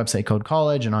Udemy and my website Code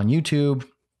College and on YouTube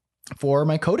for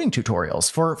my coding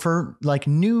tutorials for like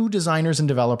new designers and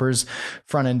developers,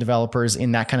 front end developers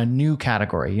in that kind of new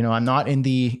category. I'm not in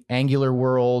the Angular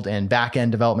world and back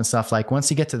end development stuff. Like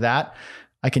once you get to that,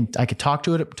 I could talk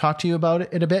to you about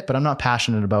it a bit, but I'm not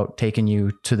passionate about taking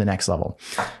you to the next level.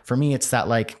 For me, it's that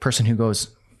like person who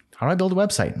goes, how do I build a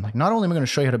website? I'm like, not only am I going to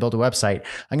show you how to build a website,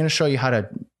 I'm going to show you how to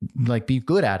like be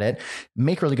good at it,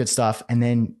 make really good stuff, and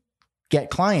then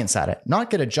get clients at it, not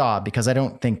get a job, because I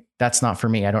don't think that's not for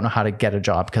me. I don't know how to get a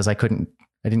job because I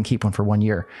didn't keep one for 1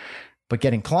 year, but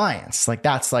getting clients, like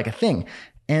that's like a thing.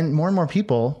 And more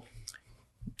people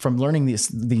from learning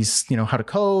these, how to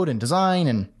code and design.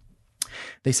 And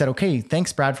they said, okay,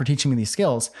 thanks Brad for teaching me these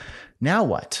skills. Now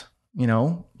what?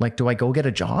 Like, do I go get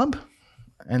a job?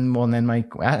 And then my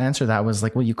answer to that was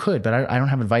like, well, you could, but I don't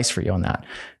have advice for you on that.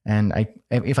 And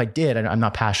if I did, I'm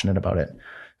not passionate about it.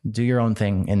 Do your own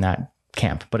thing in that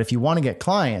camp. But if you want to get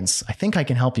clients, I think I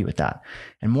can help you with that.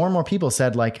 And more people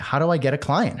said like, how do I get a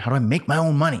client? How do I make my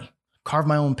own money, carve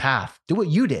my own path, do what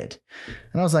you did?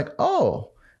 And I was like, oh,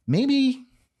 maybe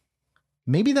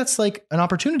that's like an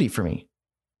opportunity for me.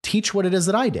 Teach what it is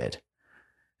that I did.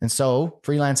 And so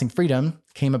Freelancing Freedom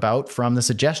came about from the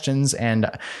suggestions and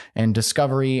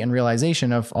discovery and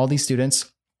realization of all these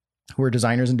students who are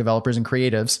designers and developers and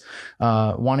creatives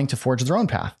wanting to forge their own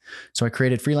path. So I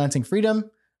created Freelancing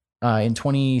Freedom in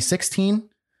 2016.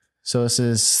 So this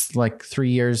is like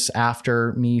 3 years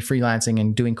after me freelancing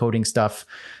and doing coding stuff.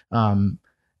 And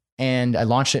I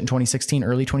launched it in 2016,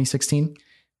 early 2016,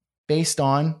 based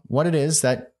on what it is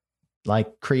that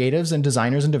like creatives and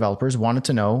designers and developers wanted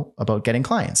to know about getting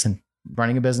clients and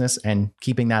running a business and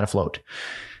keeping that afloat.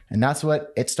 And that's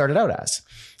what it started out as.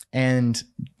 And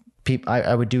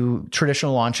I would do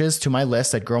traditional launches to my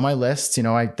list. I'd grow my list.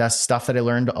 That's stuff that I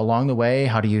learned along the way.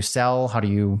 How do you sell? How do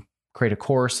you create a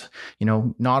course?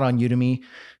 Not on Udemy,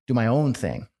 do my own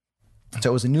thing. So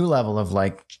it was a new level of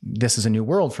like, this is a new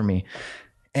world for me.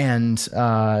 And,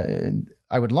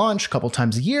 I would launch a couple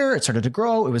times a year. It started to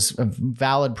grow. It was a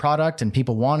valid product and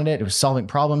people wanted it. It was solving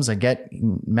problems. I get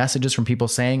messages from people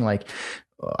saying like,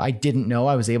 I didn't know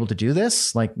I was able to do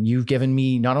this. Like you've given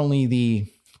me not only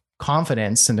the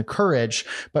confidence and the courage,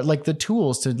 but like the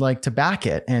tools to back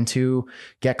it and to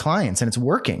get clients, and it's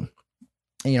working.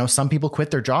 And, some people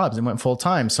quit their jobs and went full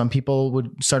time. Some people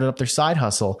would start up their side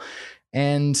hustle.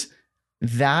 And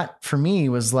that for me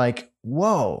was like,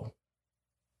 whoa,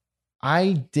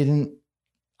 I didn't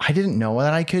know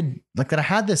that I could, like, that I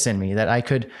had this in me, that I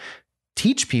could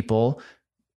teach people,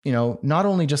 not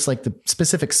only just like the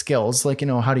specific skills, like,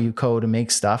 how do you code and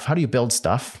make stuff? How do you build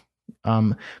stuff?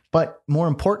 But more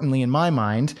importantly, in my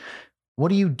mind, what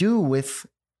do you do with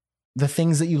the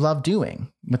things that you love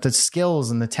doing, with the skills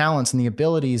and the talents and the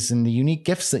abilities and the unique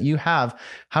gifts that you have?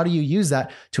 How do you use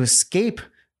that to escape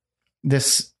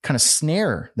this kind of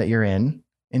snare that you're in,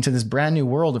 into this brand new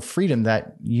world of freedom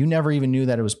that you never even knew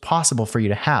that it was possible for you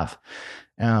to have?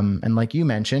 And like you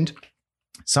mentioned,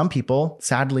 some people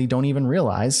sadly don't even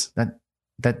realize that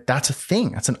that's a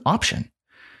thing. That's an option.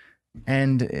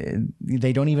 And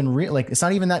they don't even it's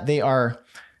not even that they are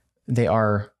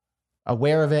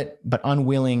aware of it, but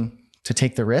unwilling to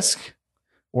take the risk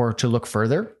or to look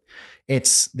further.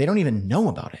 They don't even know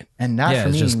about it. And that for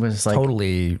me was like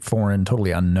totally foreign,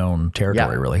 totally unknown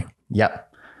territory, really. Yep.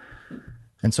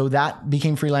 And so that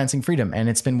became Freelancing Freedom. And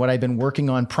it's been what I've been working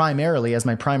on primarily as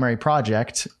my primary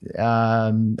project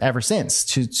ever since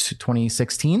to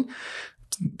 2016.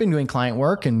 Been doing client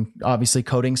work and obviously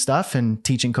coding stuff and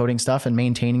teaching coding stuff and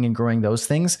maintaining and growing those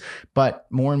things. But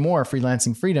more and more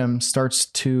Freelancing Freedom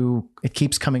it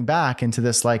keeps coming back into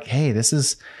this like, hey, this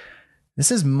is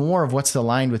more of what's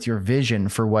aligned with your vision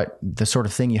for what the sort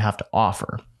of thing you have to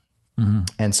offer. Mm-hmm.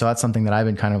 And so that's something that I've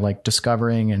been kind of like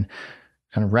discovering and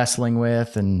kind of wrestling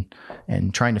with and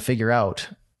trying to figure out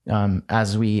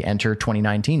as we enter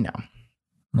 2019 now.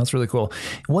 That's really cool.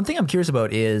 One thing I'm curious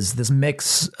about is this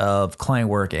mix of client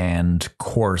work and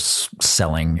course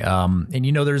selling. And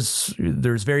there's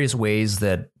various ways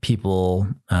that people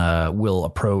will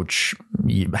approach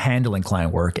handling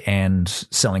client work and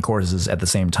selling courses at the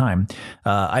same time.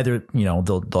 Either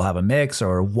they'll have a mix,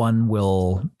 or one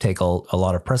will take a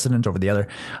lot of precedent over the other.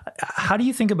 How do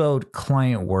you think about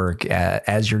client work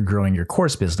as you're growing your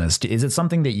course business? Is it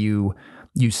something that you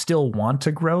still want to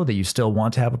grow, that you still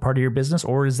want to have a part of your business?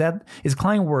 Or is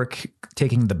client work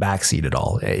taking the backseat at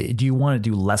all? Do you want to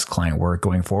do less client work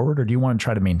going forward, or do you want to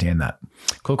try to maintain that?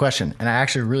 Cool question. And I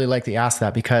actually really like to ask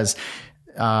that because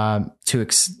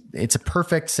it's a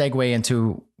perfect segue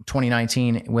into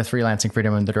 2019 with Freelancing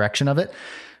Freedom and the direction of it.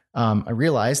 I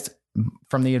realized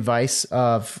from the advice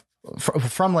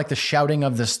from like the shouting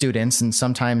of the students, and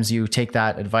sometimes you take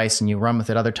that advice and you run with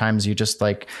it. Other times you just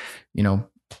like,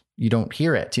 you don't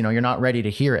hear it, you're not ready to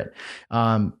hear it.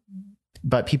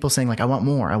 But people saying like, I want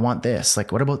more, I want this,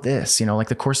 like, what about this? Like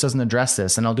the course doesn't address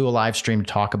this. And I'll do a live stream to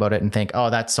talk about it and think, oh,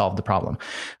 that solved the problem.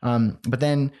 But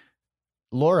then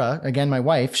Laura, again, my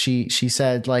wife, she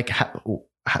said like,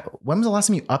 when was the last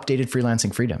time you updated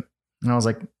Freelancing Freedom? And I was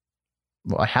like,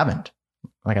 well, I haven't.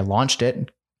 Like I launched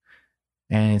it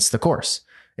and it's the course.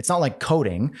 It's not like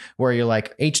coding where you're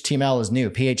like HTML is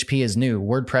new, PHP is new,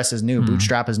 WordPress is new,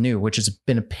 Bootstrap is new, which has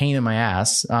been a pain in my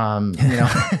ass.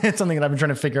 It's something that I've been trying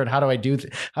to figure out. How do I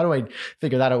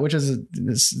figure that out? Which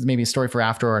is maybe a story for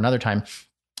after or another time.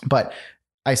 But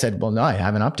I said, well, no, I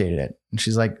haven't updated it. And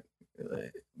she's like,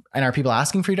 and are people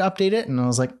asking for you to update it? And I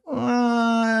was like,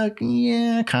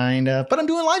 yeah, kind of, but I'm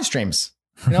doing live streams.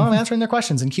 I'm answering their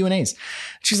questions and Q&As.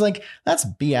 She's like, that's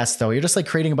BS though. You're just like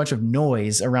creating a bunch of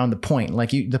noise around the point.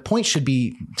 Like the point should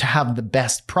be to have the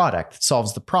best product that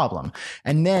solves the problem.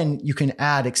 And then you can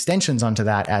add extensions onto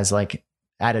that as like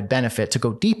added benefit to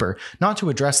go deeper, not to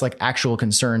address like actual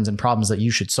concerns and problems that you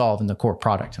should solve in the core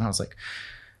product. And I was like,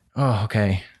 oh,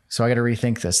 okay. So I got to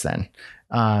rethink this then.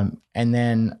 And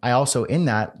then I also in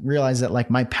that realized that like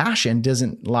my passion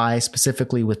doesn't lie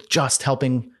specifically with just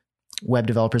helping web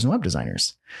developers and web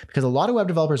designers, because a lot of web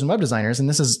developers and web designers, and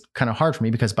this is kind of hard for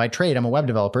me because by trade, I'm a web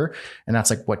developer and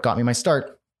that's like what got me my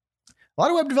start. A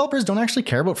lot of web developers don't actually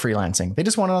care about freelancing. They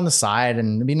just want it on the side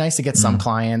and it'd be nice to get some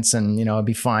clients and, it'd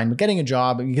be fine, but getting a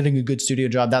job, getting a good studio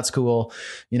job, that's cool.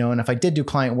 And if I did do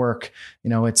client work,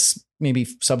 it's maybe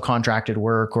subcontracted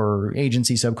work or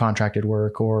agency subcontracted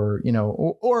work or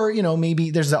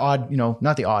maybe there's the odd,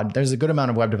 not the odd, there's a good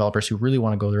amount of web developers who really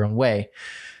want to go their own way.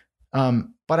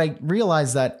 But I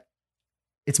realized that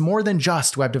it's more than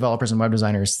just web developers and web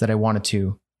designers that I wanted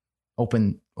to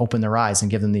open their eyes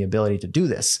and give them the ability to do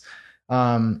this.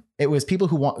 It was people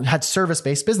who had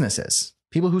service-based businesses,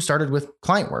 people who started with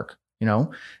client work, and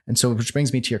so which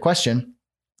brings me to your question,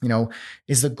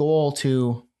 is the goal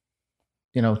to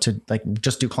like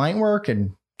just do client work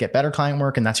and get better client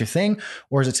work and that's your thing?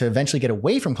 Or is it to eventually get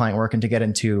away from client work and to get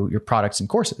into your products and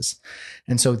courses?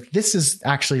 And so this is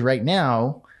actually right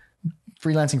now,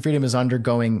 Freelancing Freedom is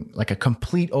undergoing like a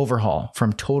complete overhaul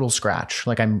from total scratch.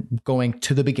 Like I'm going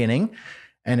to the beginning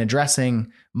and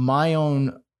addressing my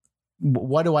own,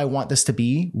 what do I want this to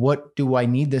be? What do I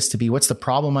need this to be? What's the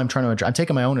problem I'm trying to address? I'm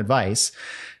taking my own advice,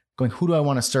 going, who do I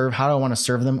want to serve? How do I want to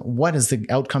serve them? What is the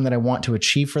outcome that I want to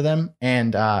achieve for them?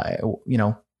 And,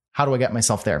 how do I get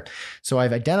myself there? So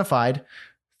I've identified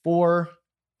 4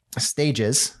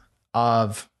 stages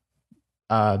of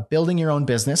building your own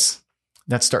business.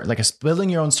 That start like building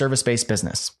your own service-based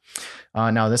business.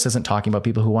 Now this isn't talking about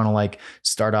people who want to like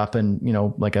start up and,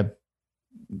 like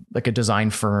a design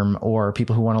firm or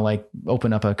people who want to like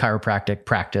open up a chiropractic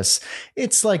practice.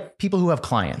 It's like people who have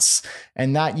clients,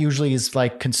 and that usually is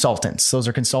like consultants. Those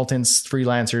are consultants,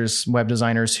 freelancers, web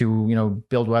designers who,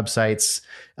 build websites.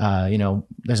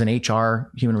 There's an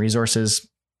HR, human resources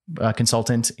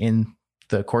consultant in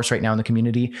the course right now in the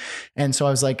community. And so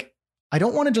I was like, I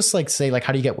don't want to just like say like,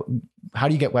 how do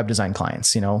you get web design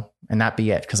clients, and that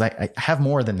be it? Cause I have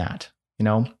more than that,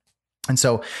 And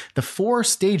so the 4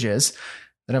 stages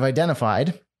that I've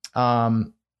identified,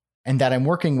 and that I'm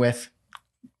working with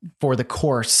for the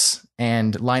course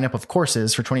and lineup of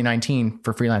courses for 2019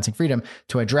 for Freelancing Freedom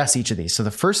to address each of these. So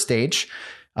the first stage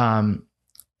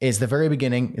is the very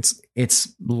beginning.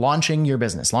 It's launching your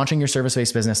business, launching your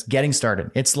service-based business, getting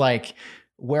started. It's like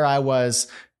where I was,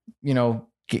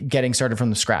 getting started from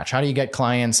the scratch. How do you get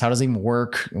clients? How does it even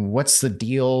work? What's the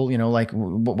deal? Like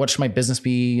what should my business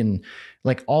be? And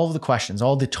like all of the questions,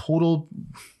 all the total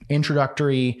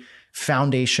introductory,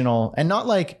 foundational, and not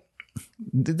like,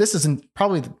 this isn't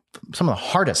probably some of the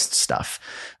hardest stuff.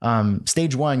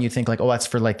 Stage 1, you think like, oh, that's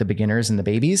for like the beginners and the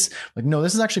babies. Like, no,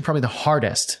 this is actually probably the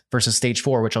hardest versus stage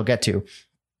 4, which I'll get to.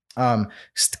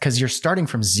 Cause you're starting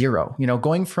from zero,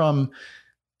 going from,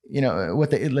 what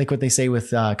they say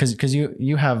with, cause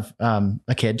you have,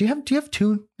 a kid. Do you have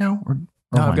two now? Or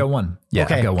no, I've got one. Yeah.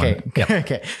 Okay. I've got one. Okay. Yep.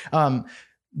 Okay.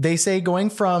 They say going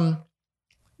from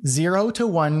 0 to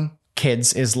 1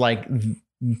 kids is like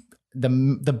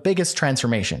the biggest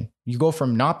transformation. You go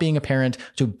from not being a parent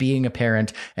to being a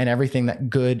parent and everything that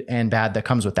good and bad that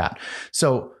comes with that.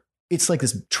 So it's like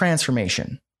this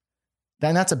transformation.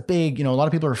 Then that's a big, a lot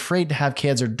of people are afraid to have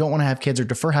kids or don't want to have kids or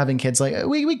defer having kids. Like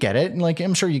we get it. And like,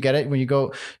 I'm sure you get it when you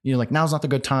go, like now's not the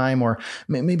good time, or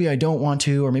maybe I don't want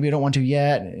to, or maybe I don't want to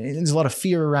yet. There's a lot of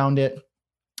fear around it.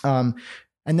 And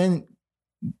then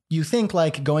you think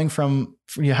like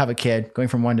you have a kid going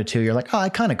from 1 to 2, you're like, oh, I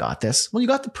kind of got this. Well, you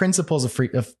got the principles of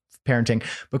parenting,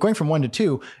 but going from 1 to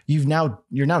 2, you're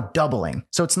now doubling.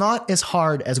 So it's not as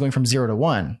hard as going from 0 to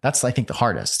 1. That's, I think, the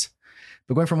hardest.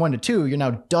 But going from 1 to 2, you're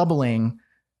now doubling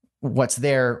what's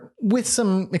there with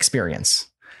some experience.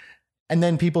 And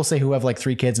then people say who have like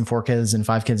 3 kids and 4 kids and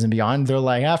 5 kids and beyond, they're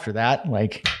like, after that,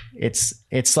 like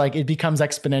it's like it becomes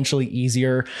exponentially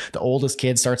easier. The oldest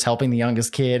kid starts helping the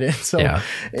youngest kid. And so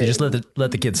they just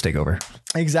let the kids take over.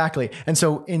 Exactly. And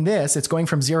so in this, it's going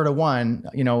from 0 to 1,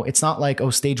 it's not like,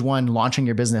 stage 1 launching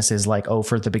your business is like,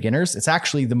 for the beginners. It's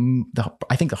actually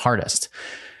I think the hardest.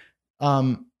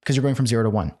 Cause you're going from 0 to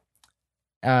 1.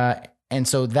 And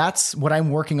so that's what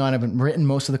I'm working on. I've written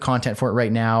most of the content for it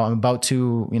right now. I'm about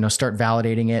to, start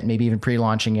validating it, maybe even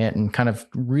pre-launching it and kind of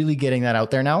really getting that out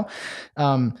there now.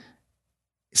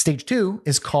 Stage 2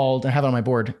 is called, I have it on my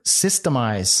board,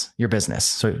 systemize your business.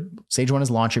 So stage 1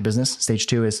 is launch your business. Stage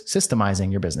 2 is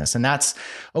systemizing your business. And that's,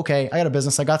 okay, I got a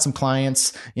business. I got some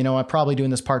clients, I'm probably doing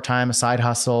this part-time, a side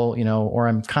hustle, or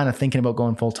I'm kind of thinking about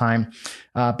going full-time.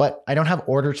 But I don't have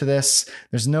order to this.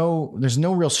 There's no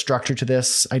real structure to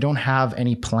this. I don't have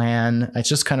any plan. It's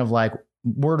just kind of like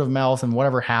word of mouth and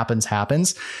whatever happens.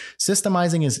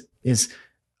 Systemizing is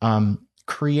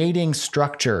creating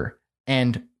structure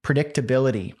and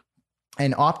predictability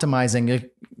and optimizing.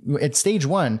 At stage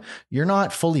 1, you're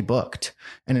not fully booked.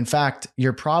 And in fact,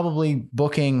 you're probably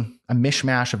booking a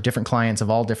mishmash of different clients of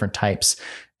all different types,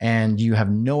 and you have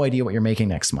no idea what you're making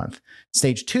next month.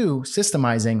 Stage 2,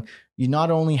 systemizing, you not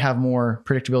only have more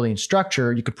predictability and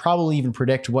structure, you could probably even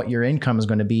predict what your income is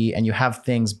going to be, and you have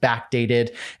things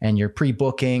backdated and you're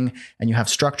pre-booking and you have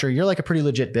structure. You're like a pretty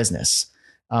legit business,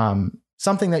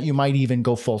 something that you might even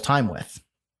go full-time with.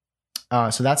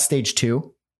 So that's stage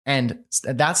 2. And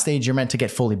at that stage, you're meant to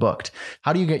get fully booked.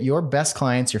 How do you get your best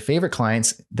clients, your favorite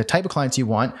clients, the type of clients you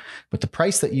want with the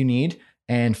price that you need,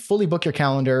 and fully book your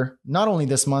calendar, not only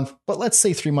this month, but let's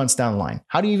say 3 months down the line?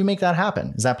 How do you even make that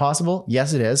happen? Is that possible?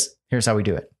 Yes, it is. Here's how we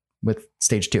do it with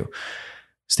stage 2.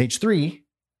 Stage 3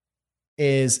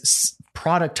 is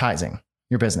productizing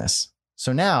your business.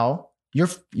 So now you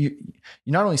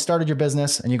not only started your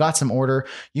business and you got some order,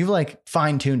 you've like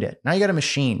fine-tuned it. Now you got a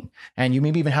machine, and you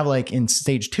maybe even have like in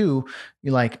stage 2,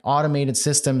 you like automated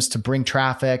systems to bring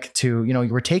traffic to, you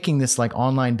were taking this like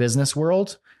online business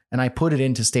world, and I put it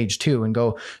into stage 2 and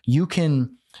go, you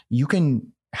can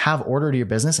have order to your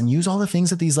business and use all the things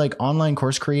that these like online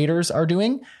course creators are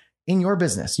doing in your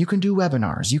business. You can do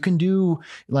webinars, you can do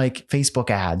like Facebook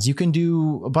ads, you can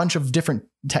do a bunch of different,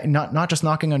 not just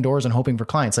knocking on doors and hoping for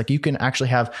clients. Like you can actually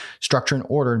have structure and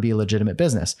order and be a legitimate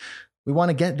business. We want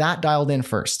to get that dialed in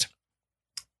first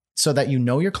so that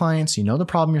your clients, the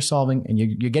problem you're solving, and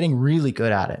you're getting really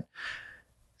good at it.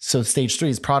 So stage 3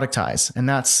 is productize. And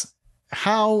that's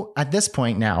how, at this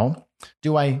point now,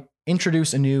 do I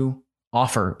introduce a new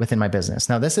offer within my business.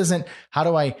 Now, this isn't how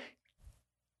do I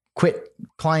quit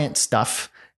client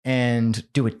stuff and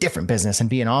do a different business and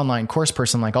be an online course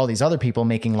person like all these other people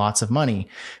making lots of money.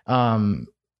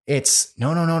 It's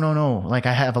no. Like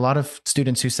I have a lot of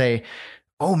students who say,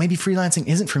 oh, maybe freelancing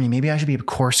isn't for me. Maybe I should be a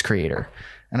course creator.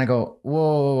 And I go,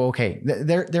 whoa, okay.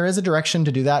 There is a direction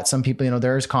to do that. Some people,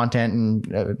 there is content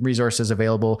and resources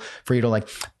available for you to like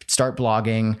start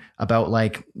blogging about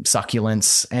like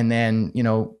succulents, and then,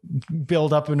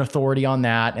 build up an authority on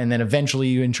that. And then eventually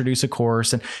you introduce a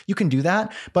course, and you can do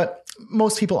that. But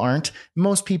most people aren't.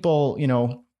 Most people,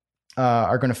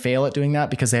 are going to fail at doing that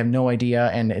because they have no idea.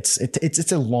 And it's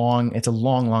a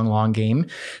long game.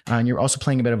 And you're also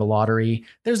playing a bit of a lottery.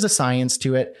 There's the science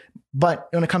to it. But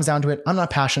when it comes down to it, I'm not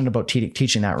passionate about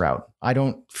teaching that route. I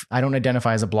don't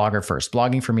identify as a blogger first.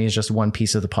 Blogging for me is just one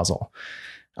piece of the puzzle.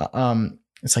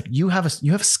 It's like you have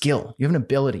a skill, you have an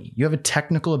ability, you have a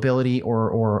technical ability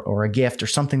or a gift or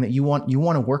something that you want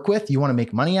to work with, you want to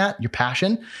make money at, your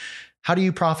passion. How do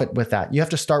you profit with that? You have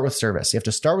to start with service. You have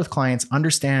to start with clients,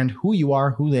 understand who you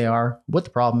are, who they are, what the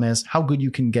problem is, how good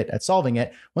you can get at solving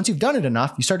it. Once you've done it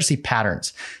enough, you start to see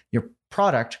patterns. Your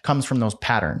product comes from those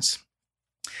patterns.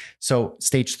 So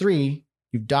stage 3,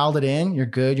 you've dialed it in, you're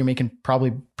good, you're making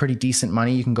probably pretty decent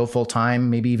money. You can go full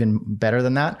time, maybe even better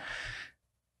than that.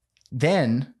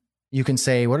 Then you can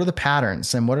say, what are the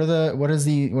patterns, and what are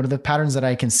the patterns that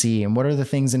I can see, and what are the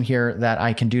things in here that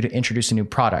I can do to introduce a new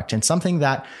product, and something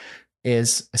that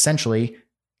is essentially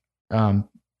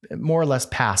more or less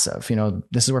passive.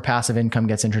 This is where passive income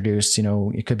gets introduced.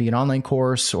 It could be an online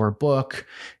course or a book,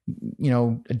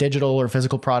 a digital or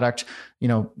physical product.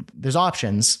 There's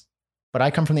options, but I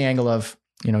come from the angle of,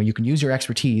 you can use your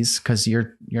expertise because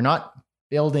you're not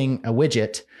building a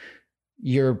widget,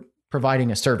 you're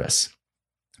providing a service.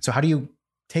 So how do you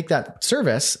take that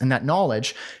service and that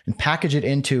knowledge and package it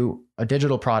into a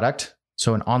digital product?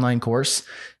 So an online course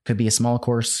could be a small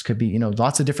course, could be,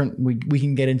 lots of different, we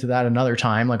can get into that another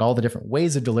time, like all the different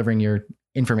ways of delivering your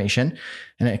information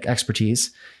and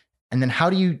expertise. And then how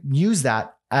do you use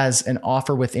that as an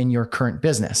offer within your current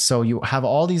business? So you have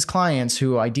all these clients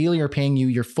who ideally are paying you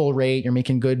your full rate, you're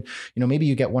making good, maybe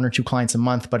you get 1 or 2 clients a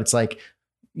month, but it's like,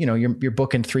 you're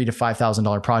booking $3,000 to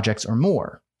 $5,000 projects or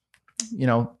more.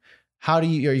 Are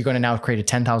you going to now create a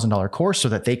 $10,000 course so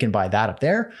that they can buy that up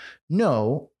there?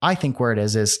 No, I think where it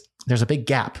is there's a big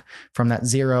gap from that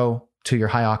 0 to your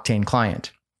high octane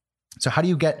client. So how do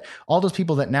you get all those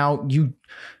people that now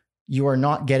you are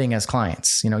not getting as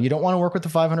clients? You don't want to work with the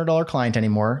 $500 client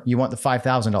anymore. You want the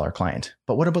 $5,000 client.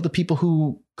 But what about the people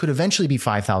who could eventually be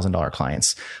 $5,000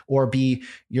 clients, or be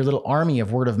your little army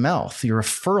of word of mouth, your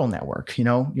referral network?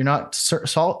 You're not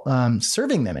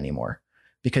serving them anymore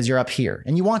because you're up here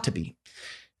and you want to be.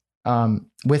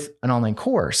 With an online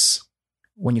course,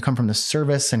 when you come from the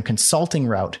service and consulting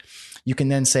route, you can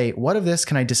then say, what of this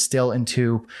can I distill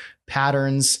into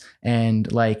patterns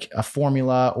and like a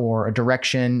formula or a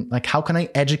direction? Like, how can I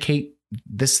educate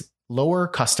this lower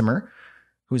customer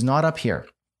who's not up here?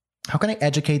 How can I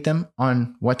educate them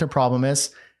on what their problem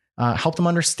is, help them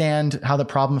understand how the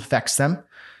problem affects them?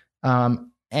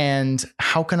 And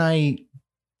how can I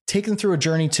take them through a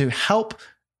journey to help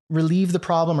relieve the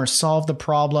problem or solve the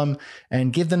problem,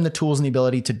 and give them the tools and the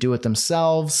ability to do it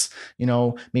themselves,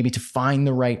 maybe to find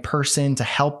the right person to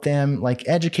help them, like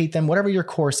educate them, whatever your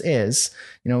course is.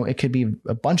 It could be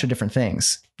a bunch of different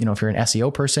things. If you're an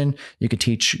SEO person, you could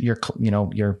teach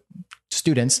your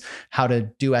students how to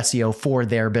do SEO for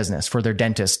their business, for their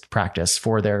dentist practice,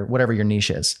 for their, whatever your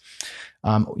niche is.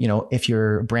 If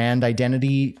you're a brand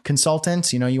identity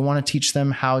consultant, you want to teach them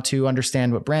how to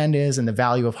understand what brand is and the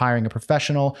value of hiring a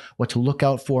professional, what to look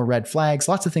out for, red flags,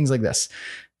 lots of things like this.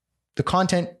 The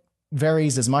content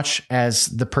varies as much as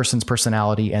the person's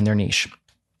personality and their niche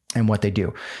and what they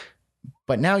do.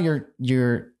 But now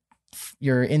you're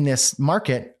in this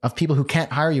market of people who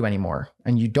can't hire you anymore,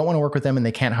 and you don't want to work with them and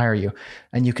they can't hire you,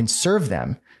 and you can serve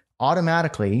them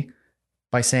automatically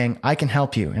by saying, I can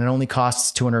help you, and it only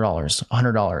costs $200,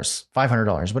 $100,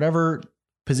 $500, whatever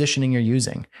positioning you're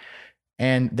using.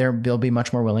 And they'll be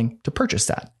much more willing to purchase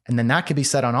that. And then that could be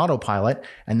set on autopilot.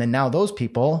 And then now those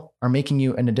people are making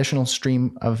you an additional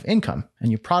stream of income,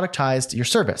 and you productized your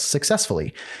service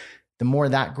successfully. The more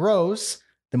that grows,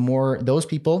 the more those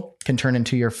people can turn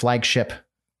into your flagship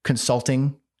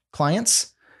consulting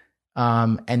clients.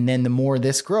 And then the more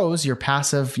this grows, your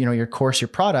passive, your course, your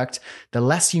product, the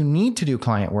less you need to do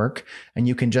client work. And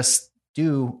you can just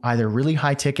do either really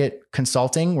high ticket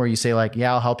consulting where you say like,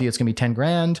 yeah, I'll help you, it's going to be 10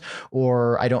 grand,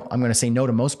 or I'm going to say no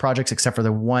to most projects except for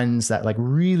the ones that like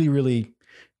really, really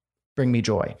bring me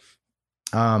joy.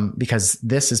 Because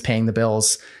this is paying the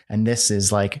bills, and this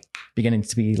is like beginning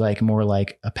to be like more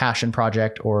like a passion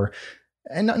project,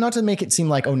 and not to make it seem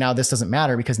like, oh, now this doesn't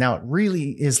matter, because now it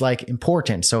really is like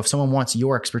important. So if someone wants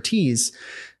your expertise,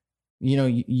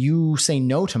 you say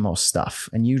no to most stuff,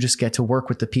 and you just get to work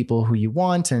with the people who you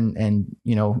want, and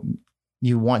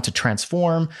you want to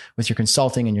transform with your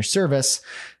consulting and your service.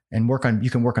 and you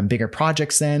can work on bigger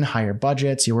projects then, higher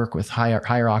budgets, you work with higher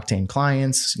octane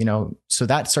clients, so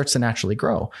that starts to naturally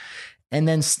grow. And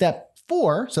then step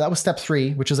 4, so that was step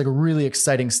 3, which is like a really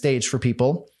exciting stage for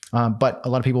people. But a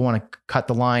lot of people want to cut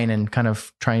the line and kind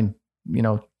of try and,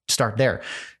 start there.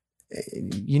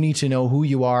 You need to know who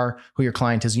you are, who your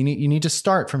client is. You need to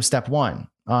start from step 1.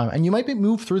 And you might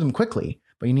move through them quickly,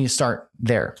 but you need to start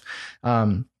there.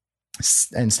 And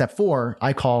step 4,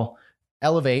 I call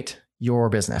elevate your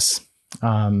business.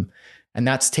 And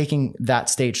that's taking that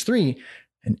stage 3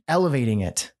 and elevating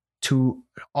it to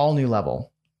all new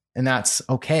level. And that's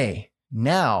okay.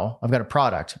 Now I've got a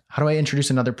product. How do I introduce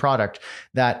another product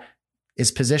that is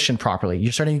positioned properly?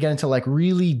 You're starting to get into like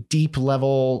really deep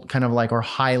level, kind of like, or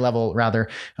high level rather,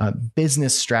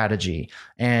 business strategy.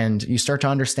 And you start to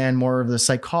understand more of the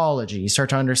psychology. You start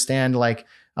to understand like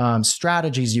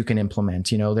strategies you can implement.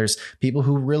 There's people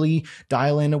who really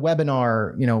dial in a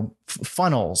webinar,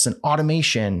 funnels and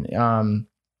automation,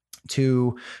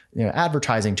 to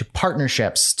advertising, to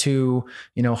partnerships, to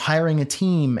hiring a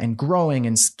team and growing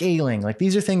and scaling. Like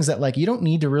these are things that like you don't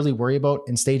need to really worry about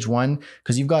in stage 1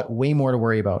 because you've got way more to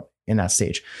worry about in that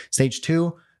stage. Stage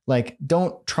 2, like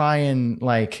don't try and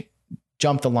like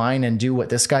jump the line and do what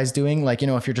this guy's doing. Like,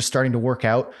 if you're just starting to work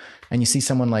out and you see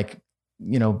someone like,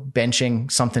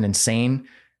 benching something insane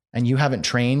and you haven't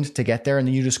trained to get there, and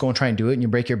then you just go and try and do it and you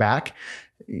break your back,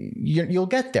 you'll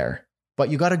get there. But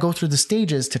you got to go through the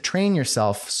stages to train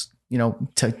yourself,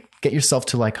 to get yourself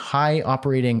to like high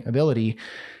operating ability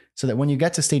so that when you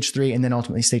get to stage 3 and then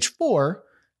ultimately stage 4,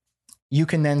 you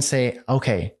can then say,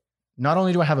 okay, not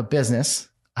only do I have a business,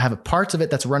 I have a parts of it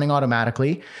that's running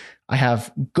automatically. I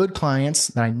have good clients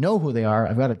that I know who they are.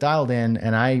 I've got it dialed in,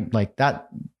 and I like that.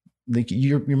 Like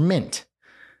you're mint.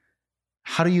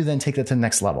 How do you then take that to the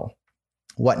next level?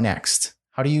 What next?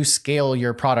 How do you scale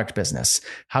your product business?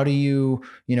 How do you,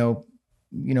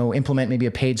 implement maybe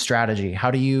a paid strategy?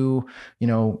 How do you,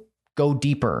 go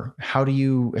deeper? How do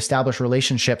you establish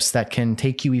relationships that can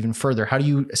take you even further? How do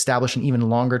you establish an even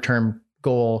longer term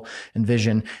goal and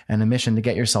vision and a mission to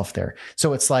get yourself there?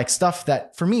 So it's like stuff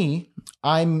that for me,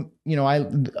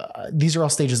 these are all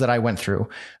stages that I went through,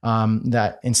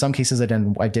 that in some cases I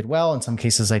did well. In some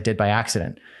cases I did by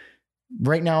accident.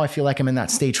 Right now, I feel like I'm in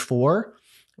that stage 4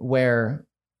 where,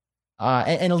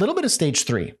 and a little bit of stage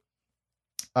 3.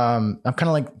 I'm kind of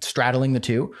like straddling the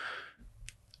two,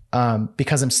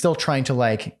 because I'm still trying to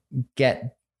like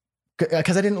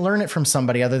because I didn't learn it from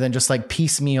somebody other than just like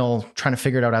piecemeal trying to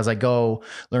figure it out as I go,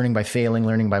 learning by failing,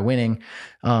 learning by winning.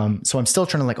 So I'm still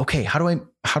trying to like, okay, how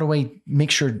do I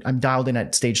make sure I'm dialed in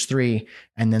at stage 3?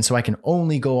 And then so I can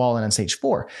only go all in on stage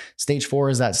 4. Stage 4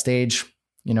 is that stage,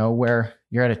 where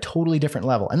you're at a totally different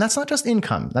level. And that's not just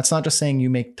income. That's not just saying you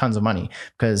make tons of money,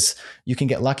 because you can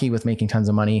get lucky with making tons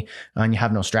of money and you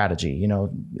have no strategy.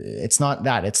 It's not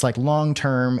that. It's like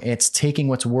long-term, it's taking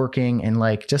what's working and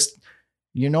like, just,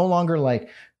 you're no longer like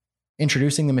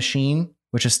introducing the machine,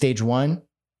 which is stage 1.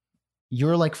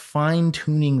 You're like fine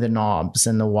tuning the knobs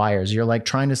and the wires. You're like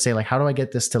trying to say like, how do I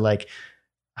get this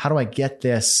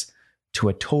to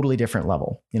a totally different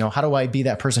level? How do I be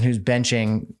that person who's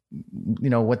benching,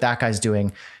 what that guy's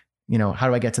doing? How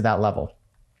do I get to that level?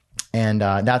 And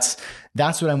that's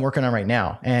what I'm working on right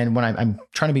now. And when I'm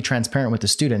trying to be transparent with the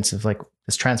students of like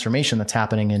this transformation that's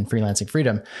happening in Freelancing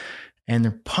Freedom, and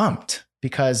they're pumped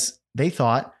because they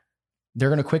thought they're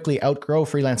going to quickly outgrow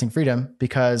Freelancing Freedom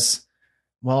because,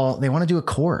 well, they want to do a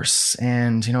course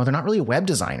and, they're not really a web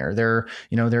designer. They're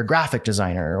a graphic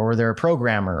designer, or they're a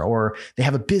programmer, or they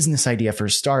have a business idea for a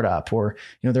startup, or,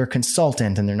 they're a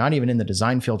consultant and they're not even in the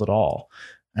design field at all.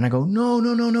 And I go,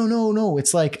 no.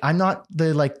 It's like, I'm not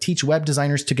the like teach web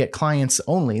designers to get clients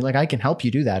only. Like I can help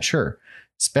you do that. Sure.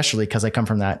 Especially because I come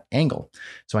from that angle.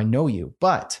 So I know you,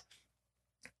 but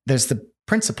there's the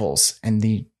principles and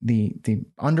the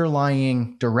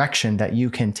underlying direction that you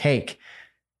can take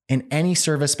in any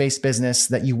service-based business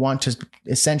that you want to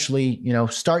essentially,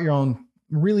 start your own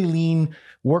really lean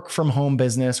work from home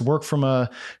business, work from a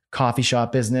coffee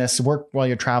shop business, work while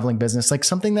you're traveling business, like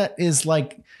something that is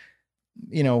like,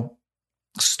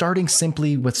 starting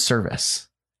simply with service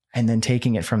and then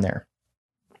taking it from there.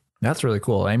 That's really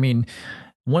cool. I mean,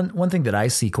 one thing that I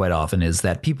see quite often is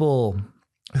that people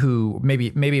who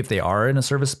maybe if they are in a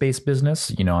service-based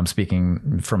business, I'm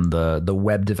speaking from the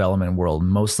web development world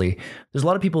mostly, there's a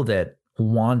lot of people that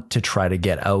want to try to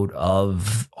get out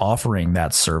of offering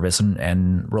that service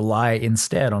and rely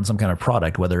instead on some kind of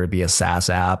product, whether it be a SaaS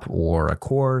app or a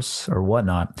course or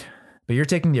whatnot. But you're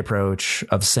taking the approach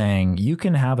of saying you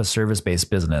can have a service-based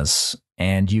business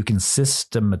and you can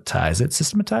systemize it.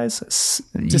 Systemize?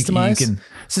 Systemize? You can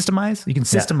systemize. You can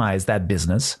systemize that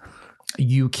business.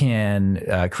 You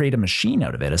can create a machine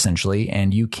out of it, essentially,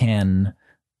 and you can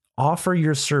offer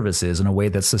your services in a way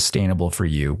that's sustainable for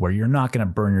you, where you're not going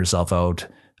to burn yourself out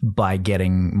by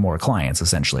getting more clients,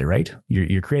 essentially, right?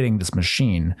 You're creating this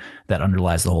machine that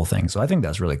underlies the whole thing. So I think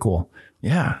that's really cool.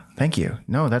 Yeah. Thank you.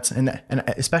 No, and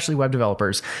especially web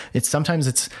developers.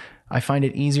 I find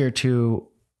it easier to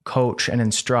coach and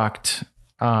instruct,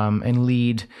 and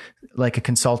lead like a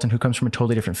consultant who comes from a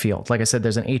totally different field. Like I said,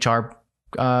 there's an HR,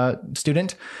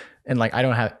 student, and like, I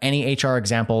don't have any HR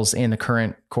examples in the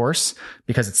current course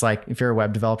because it's like, if you're a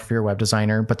web developer, if you're a web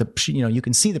designer, but you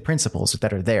can see the principles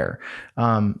that are there.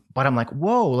 But I'm like,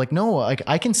 whoa, like, no, like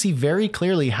I can see very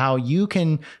clearly how you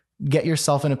can get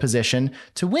yourself in a position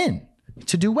to win,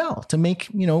 to do well, to make,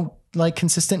 like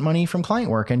consistent money from client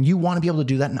work. And you want to be able to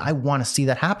do that. And I want to see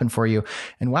that happen for you.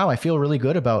 And wow, I feel really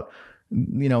good about,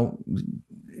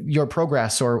 your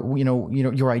progress or,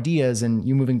 your ideas and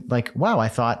you moving like, wow, I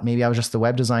thought maybe I was just the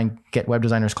get web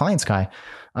designers clients guy.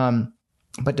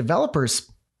 But developers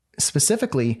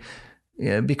specifically,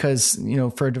 because,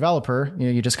 for a developer,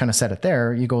 you just kind of set it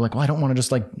there. You go like, well, I don't want to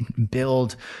just like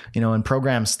build, and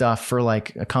program stuff for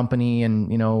like a company and,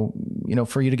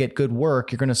 for you to get good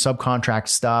work, you're going to subcontract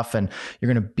stuff and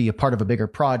you're going to be a part of a bigger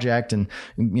project and,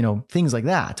 things like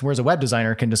that. Whereas a web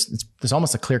designer there's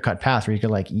almost a clear cut path where you could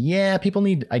like, yeah, people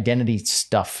need identity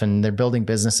stuff and they're building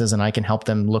businesses and I can help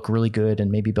them look really good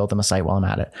and maybe build them a site while I'm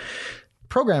at it.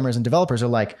 Programmers and developers are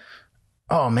like,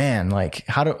 oh man, like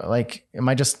I'm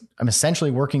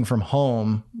essentially working from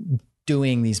home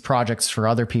doing these projects for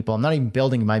other people. I'm not even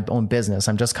building my own business.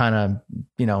 I'm just kind of,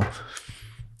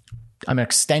 I'm an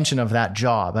extension of that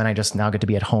job and I just now get to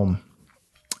be at home.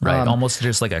 Right. Almost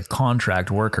just like a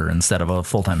contract worker instead of a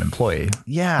full-time employee.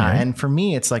 Yeah. Right? And for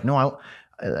me, it's like, no,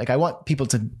 I want people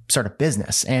to start a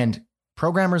business, and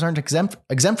programmers aren't exempt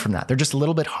from that. They're just a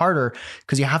little bit harder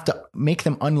because you have to make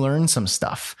them unlearn some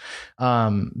stuff.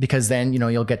 Because then,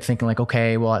 you'll get thinking like,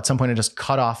 okay, well, at some point I just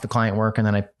cut off the client work and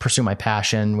then I pursue my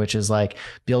passion, which is like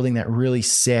building that really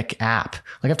sick app.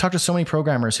 Like I've talked to so many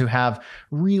programmers who have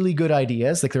really good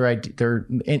ideas. Like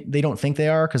they don't think they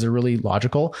are because they're really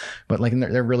logical, but like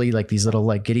they're really like these little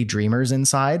like giddy dreamers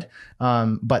inside.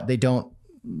 But they don't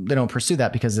pursue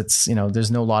that because it's,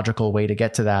 there's no logical way to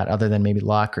get to that other than maybe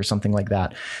luck or something like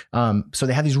that. So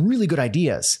they have these really good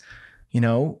ideas,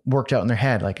 worked out in their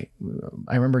head. Like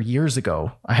I remember years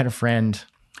ago, I had a friend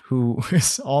who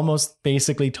almost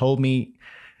basically told me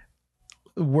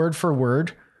word for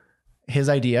word his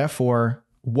idea for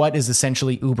what is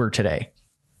essentially Uber today.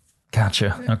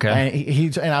 Gotcha. Okay.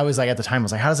 And I was like, at the time I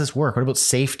was like, how does this work? What about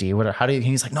safety?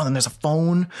 He's like, no, then there's a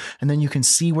phone and then you can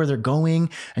see where they're going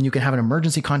and you can have an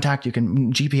emergency contact. You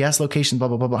can GPS location, blah,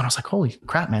 blah, blah, blah. And I was like, holy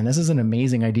crap, man, this is an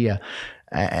amazing idea.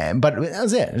 But that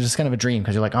was it. It was just kind of a dream.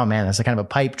 Cause you're like, oh man, that's a kind of a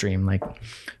pipe dream, like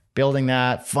building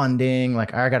that funding.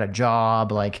 Like I got a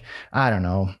job. Like, I don't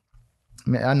know.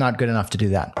 I'm not good enough to do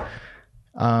that.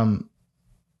 And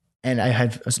I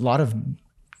had a lot of,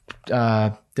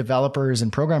 developers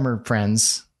and programmer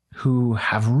friends who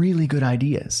have really good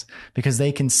ideas because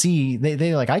they can see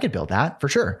they like, I could build that for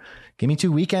sure. Give me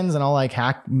 2 weekends and I'll like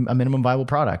hack a minimum viable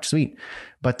product. Sweet.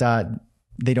 But,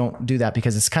 they don't do that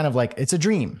because it's kind of like, it's a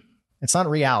dream. It's not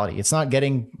reality. It's not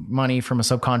getting money from a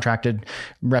subcontracted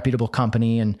reputable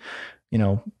company. And,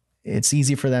 it's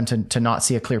easy for them to not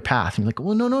see a clear path. And you're like,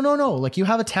 well, no. Like you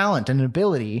have a talent and an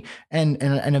ability and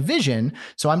a vision.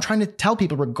 So I'm trying to tell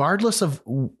people, regardless of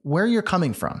where you're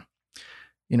coming from,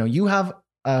 you have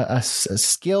a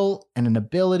skill and an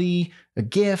ability, a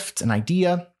gift, an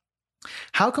idea.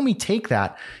 How can we take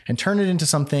that and turn it into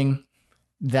something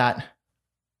that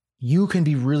you can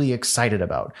be really excited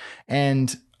about?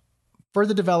 And for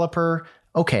the developer,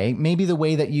 okay, maybe the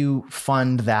way that you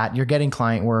fund that, you're getting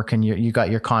client work and you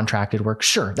got your contracted work.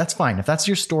 Sure, that's fine. If that's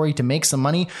your story to make some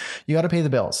money, you got to pay the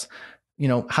bills.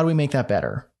 How do we make that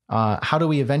better? How do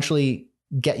we eventually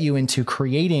get you into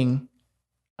creating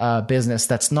a business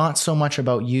that's not so much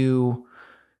about you,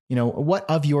 what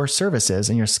of your services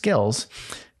and your skills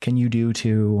can you do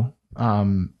to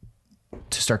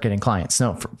start getting clients?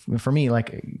 No, for me,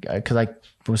 like, cause I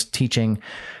was teaching,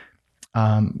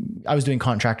 I was doing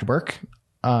contracted work,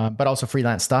 but also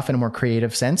freelance stuff in a more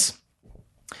creative sense.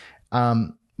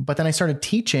 But then I started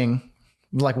teaching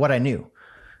like what I knew.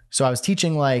 So I was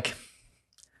teaching like,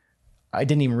 I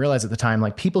didn't even realize at the time,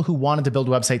 like people who wanted to build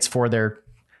websites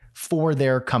for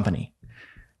their company.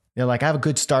 They're like, I have a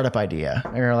good startup idea,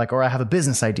 or I have a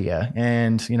business idea,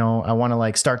 and I want to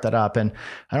like start that up, and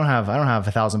I don't have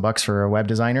 $1,000 for a web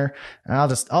designer. And I'll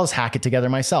just hack it together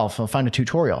myself. I'll find a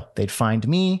tutorial. They'd find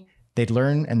me, they'd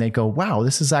learn, and they'd go, wow,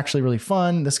 this is actually really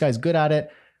fun. This guy's good at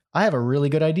it. I have a really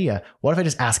good idea. What if I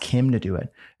just ask him to do it?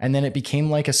 And then it became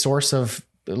like a source of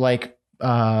like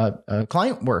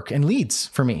client work and leads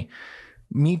for me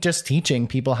just teaching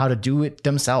people how to do it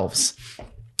themselves.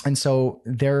 And so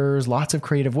there's lots of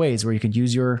creative ways where you could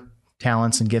use your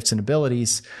talents and gifts and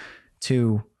abilities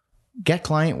to get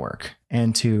client work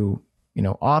and to,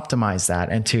 optimize that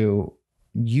and to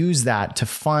use that to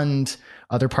fund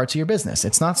other parts of your business.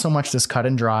 It's not so much this cut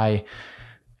and dry,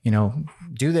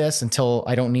 do this until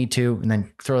I don't need to, and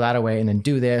then throw that away and then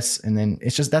do this. And then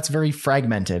it's just, that's very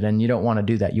fragmented, and you don't want to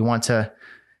do that. You want to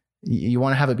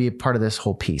have it be a part of this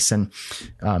whole piece. And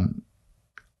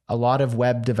a lot of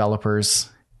web developers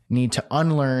need to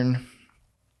unlearn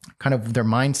kind of their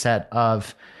mindset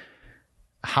of,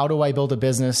 how do I build a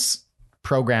business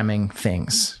programming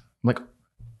things? Like,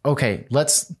 okay,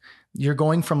 you're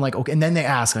going from like, okay. And then they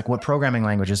ask like, what programming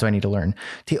languages do I need to learn?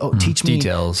 Teach me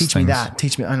details, teach things. me that,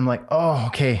 teach me. And I'm like, oh,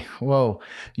 okay. Whoa.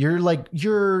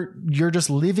 You're just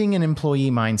living an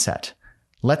employee mindset.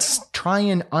 Let's try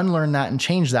and unlearn that and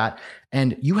change that.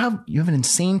 And you have an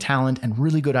insane talent and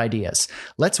really good ideas.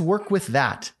 Let's work with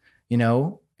that,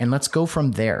 and let's go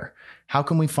from there. How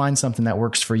can we find something that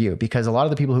works for you? Because a lot of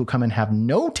the people who come in have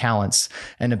no talents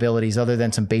and abilities other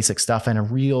than some basic stuff and a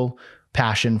real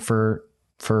passion for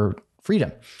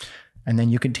freedom. And then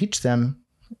you can teach them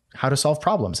how to solve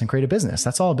problems and create a business.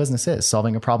 That's all a business is,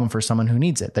 solving a problem for someone who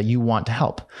needs it, that you want to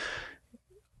help.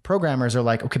 Programmers are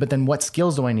like, okay, but then what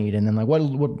skills do I need? And then like,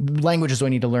 what languages do I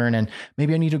need to learn? And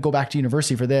maybe I need to go back to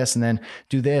university for this and then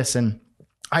do this. And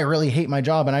I really hate my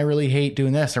job and I really hate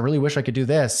doing this. I really wish I could do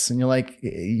this. And you're like,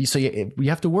 so you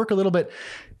have to work a little bit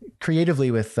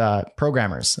creatively with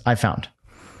programmers, I found.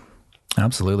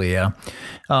 Absolutely. Yeah.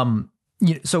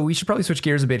 So we should probably switch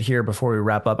gears a bit here before we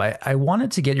wrap up. I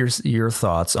wanted to get your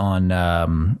thoughts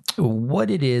on what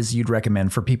it is you'd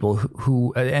recommend for people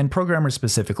who and programmers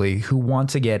specifically, who want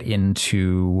to get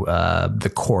into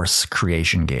the course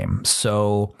creation game.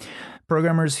 So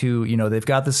programmers who, they've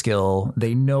got the skill,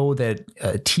 they know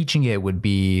that teaching it would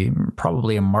be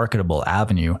probably a marketable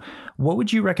avenue. What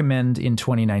would you recommend in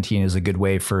 2019 is a good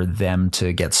way for them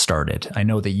to get started? I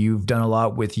know that you've done a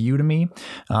lot with Udemy.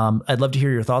 I'd love to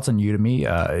hear your thoughts on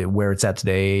Udemy, where it's at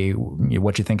today,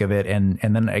 what you think of it. And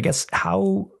then I guess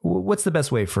what's the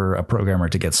best way for a programmer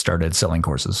to get started selling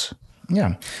courses?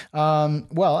 Yeah.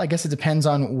 Well, I guess it depends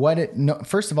on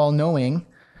first of all, knowing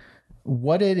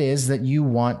what it is that you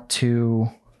want to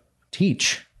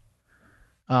teach.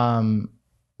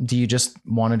 Do you just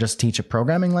want to teach a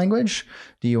programming language?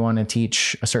 Do you want to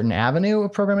teach a certain avenue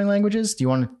of programming languages? Do you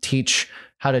want to teach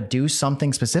how to do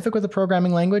something specific with a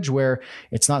programming language where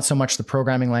it's not so much the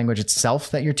programming language itself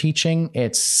that you're teaching,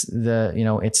 it's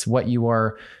it's what you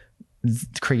are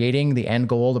creating, the end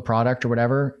goal, the product or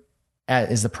whatever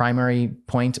is the primary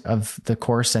point of the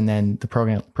course. And then the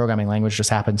programming language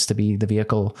just happens to be the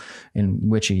vehicle in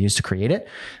which you use to create it.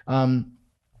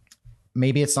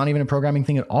 Maybe it's not even a programming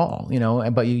thing at all,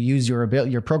 but you use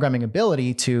your programming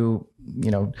ability to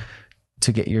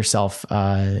get yourself,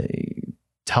 to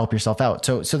help yourself out.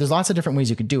 So there's lots of different ways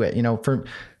you could do it.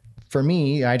 For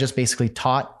me, I just basically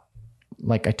taught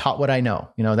what I know.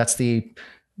 That's the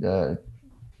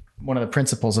one of the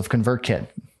principles of ConvertKit.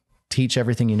 Teach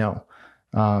everything you know.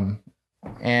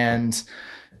 And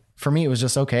for me, it was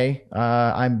just, okay,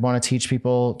 I want to teach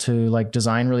people to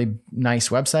design really nice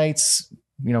websites.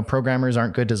 Programmers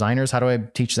aren't good designers. How do I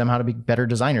teach them how to be better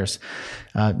designers?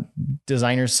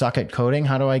 Designers suck at coding.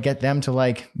 How do I get them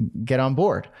to get on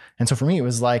board? And so for me, it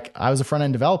was I was a front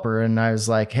end developer and I was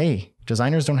like, hey,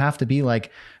 designers don't have to be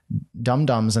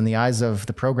dum-dums in the eyes of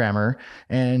the programmer.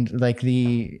 And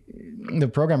the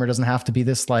programmer doesn't have to be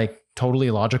this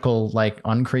totally logical,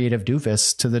 uncreative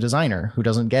doofus to the designer who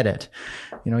doesn't get it.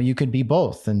 You could be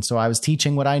both. And so I was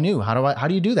teaching what I knew. How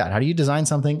do you do that? How do you design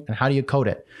something and how do you code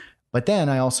it? But then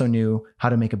I also knew how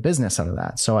to make a business out of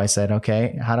that. So I said,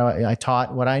 okay, I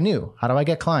taught what I knew. How do I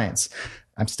get clients?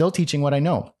 I'm still teaching what I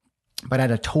know, but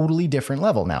at a totally different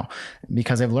level now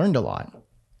because I've learned a lot.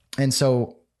 And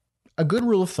so a good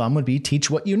rule of thumb would be teach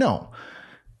what you know.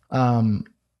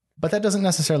 But that doesn't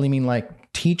necessarily mean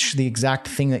teach the exact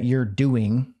thing that you're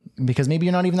doing because maybe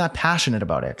you're not even that passionate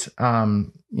about it.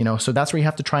 So that's where you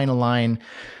have to try and align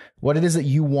what it is that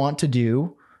you want to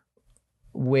do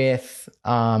with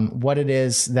what it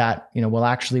is that will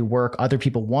actually work other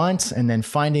people want, and then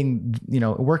finding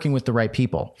working with the right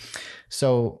people.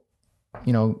 So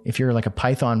if you're like a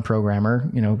Python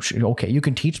programmer, okay, you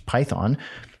can teach Python,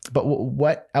 but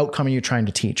what outcome are you trying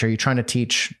to teach? Are you trying to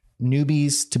teach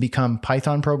newbies to become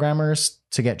Python programmers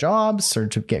to get jobs or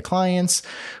to get clients?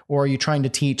 Or are you trying to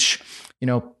teach,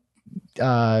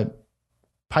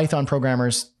 Python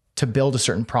programmers to build a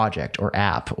certain project or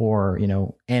app or,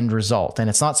 end result? And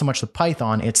it's not so much the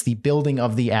Python, it's the building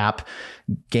of the app,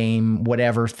 game,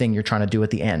 whatever thing you're trying to do at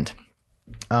the end.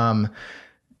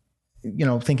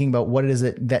 Thinking about what it is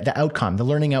that the outcome, the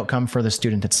learning outcome for the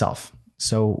student itself.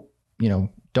 So,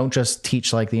 don't just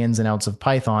teach like the ins and outs of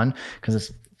Python,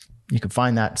 because you can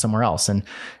find that somewhere else. And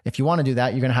if you want to do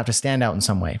that, you're going to have to stand out in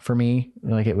some way. For me,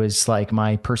 like it was like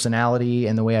my personality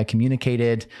and the way I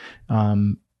communicated,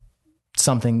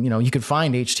 something, you could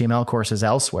find HTML courses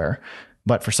elsewhere,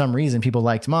 but for some reason people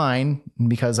liked mine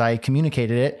because I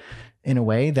communicated it in a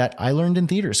way that I learned in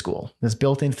theater school. This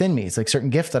built in me. It's like certain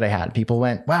gift that I had. People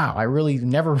went, wow, I really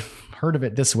never heard of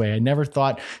it this way. I never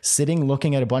thought sitting,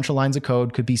 looking at a bunch of lines of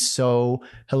code could be so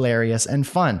hilarious and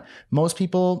fun. Most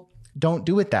people don't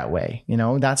do it that way.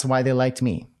 That's why they liked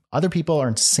me. Other people are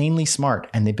insanely smart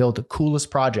and they build the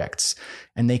coolest projects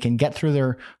and they can get through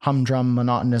their humdrum,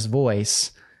 monotonous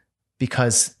voice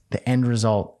because the end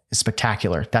result is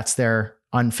spectacular. That's their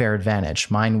unfair advantage.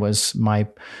 Mine was my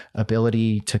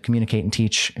ability to communicate and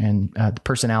teach and the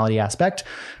personality aspect.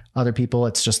 Other people,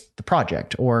 it's just the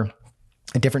project or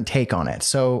a different take on it.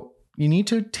 So you need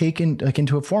to take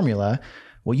into a formula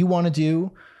what you want to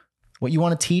do, what you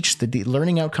want to teach, the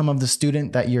learning outcome of the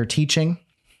student that you're teaching,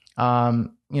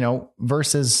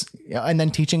 versus, and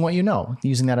then teaching what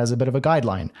using that as a bit of a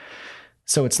guideline.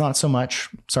 So it's not so much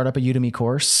start up a Udemy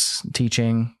course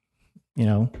teaching,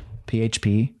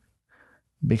 PHP,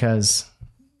 because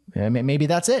maybe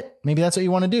that's it. Maybe that's what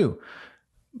you want to do.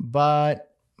 But,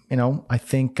 I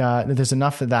think there's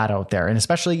enough of that out there. And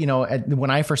especially, when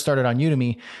I first started on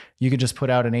Udemy, you could just put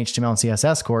out an HTML and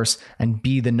CSS course and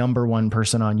be the number one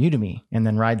person on Udemy and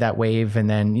then ride that wave. And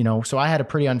then, so I had a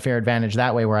pretty unfair advantage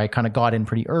that way where I kind of got in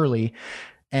pretty early.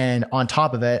 And on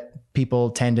top of it,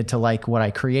 people tended to like what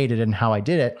I created and how I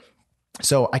did it.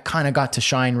 So I kind of got to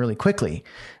shine really quickly.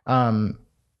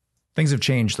 Things have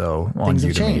changed though on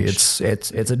Udemy.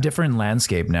 It's a different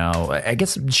landscape now. I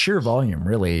guess sheer volume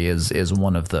really is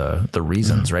one of the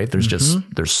reasons, right?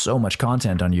 There's so much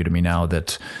content on Udemy now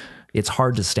that it's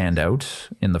hard to stand out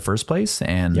in the first place.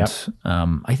 And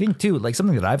I think too, like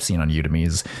something that I've seen on Udemy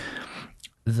is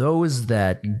those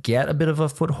that get a bit of a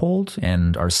foothold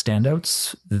and are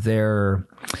standouts, their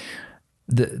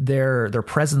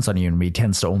presence on Udemy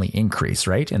tends to only increase,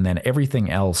 right? And then everything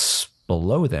else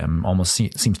below them almost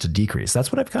seems to decrease.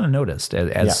 That's what I've kind of noticed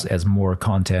as more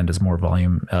content, as more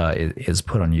volume is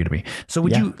put on Udemy. So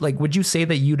would you say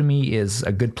that Udemy is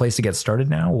a good place to get started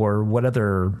now, or what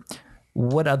other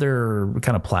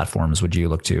kind of platforms would you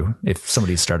look to if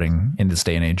somebody's starting in this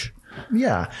day and age?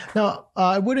 Yeah. Now,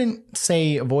 I wouldn't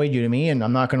say avoid Udemy, and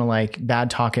I'm not going to like bad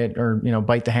talk it or,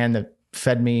 bite the hand that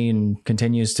fed me and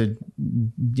continues to,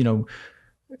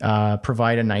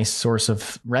 provide a nice source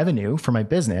of revenue for my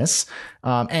business,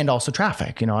 and also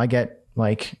traffic. I get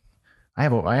like, I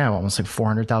have almost like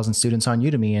 400,000 students on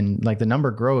Udemy, and like the number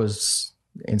grows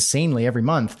insanely every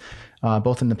month,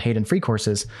 both in the paid and free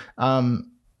courses.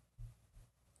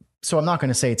 So I'm not going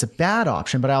to say it's a bad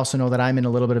option, but I also know that I'm in a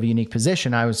little bit of a unique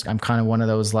position. I'm kind of one of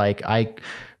those, like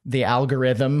the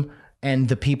algorithm and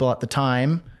the people at the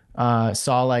time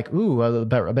saw like, ooh, a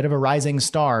bit of a rising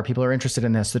star. People are interested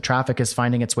in this. The traffic is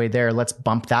finding its way there. Let's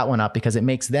bump that one up because it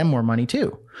makes them more money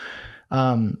too.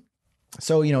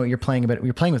 So, you're playing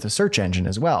with a search engine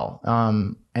as well.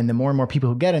 And the more and more people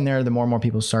who get in there, the more and more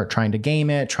people start trying to game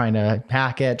it, trying to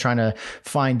hack it, trying to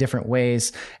find different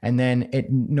ways. And then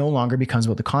it no longer becomes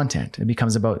about the content. It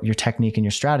becomes about your technique and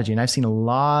your strategy. And I've seen a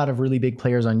lot of really big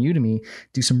players on Udemy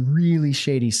do some really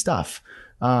shady stuff,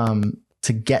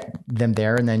 to get them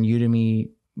there. And then Udemy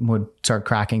would start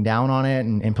cracking down on it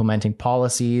and implementing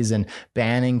policies and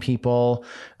banning people.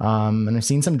 And I've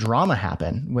seen some drama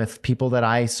happen with people that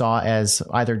I saw as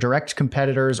either direct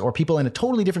competitors or people in a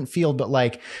totally different field, but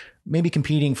like maybe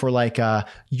competing for like a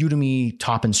Udemy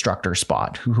top instructor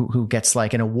spot who gets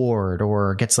like an award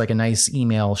or gets like a nice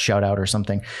email shout out or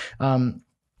something.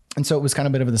 And so it was kind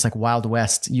of a bit of this like Wild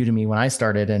West Udemy when I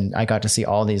started, and I got to see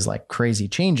all these like crazy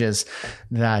changes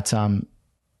that,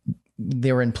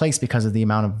 they were in place because of the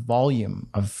amount of volume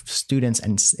of students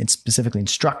and specifically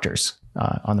instructors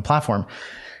on the platform.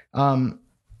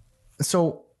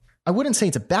 So I wouldn't say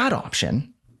it's a bad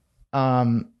option.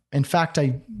 In fact,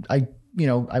 I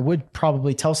would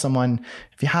probably tell someone,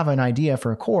 if you have an idea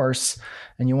for a course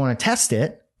and you want to test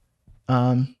it,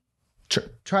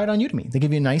 try it on Udemy. They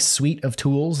give you a nice suite of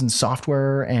tools and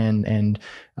software and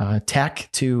tech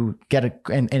to get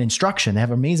an instruction. They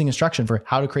have amazing instruction for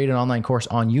how to create an online course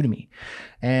on Udemy,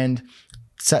 and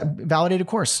validate a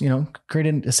course.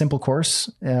 Create a simple course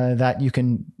that you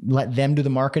can let them do the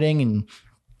marketing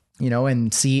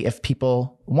and see if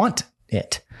people want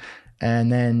it.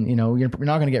 And then you're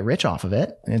not going to get rich off of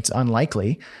it. It's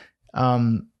unlikely.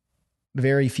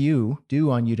 Very few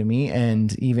do on Udemy,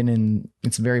 and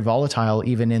it's very volatile,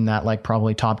 even in that like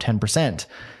probably top 10%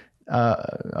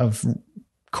 of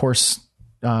course,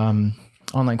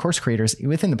 online course creators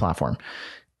within the platform.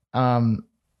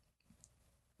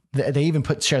 They even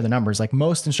share the numbers. Like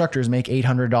most instructors make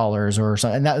 $800 or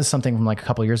something. And that was something from like a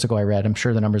couple of years ago I read. I'm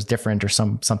sure the number's different or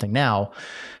something now,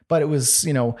 but it was,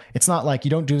 it's not like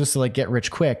you don't do this to like get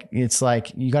rich quick. It's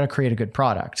like, you got to create a good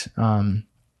product.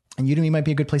 And Udemy might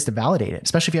be a good place to validate it,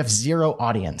 especially if you have zero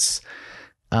audience.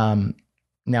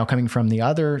 Now, coming from the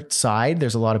other side,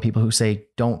 there's a lot of people who say,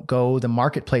 don't go the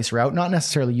marketplace route, not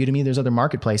necessarily Udemy. There's other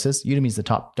marketplaces. Udemy's the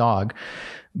top dog,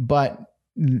 but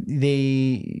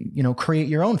they, create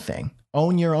your own thing,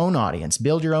 own your own audience,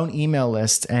 build your own email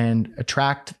list, and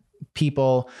attract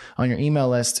people on your email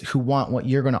list who want what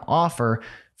you're going to offer.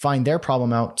 Find their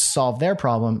problem out, solve their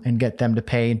problem, and get them to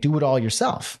pay, and do it all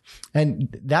yourself.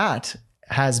 And that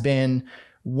has been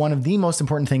one of the most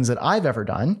important things that I've ever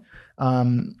done.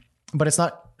 But it's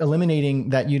not eliminating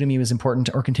that Udemy was important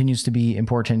or continues to be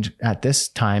important at this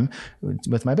time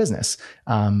with my business.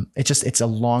 It's a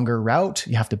longer route.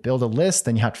 You have to build a list,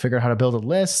 then you have to figure out how to build a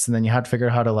list, and then you have to figure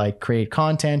out how to like create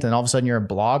content. And all of a sudden you're a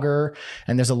blogger,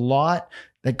 and there's a lot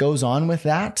that goes on with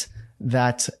that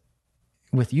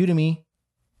with Udemy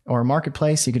or a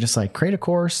marketplace, you could just like create a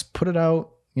course, put it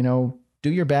out, do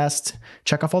your best,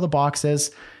 check off all the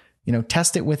boxes,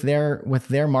 test it with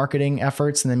their marketing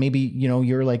efforts. And then maybe,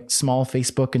 your like small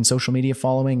Facebook and social media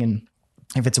following. And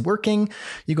if it's working,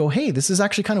 you go, hey, this is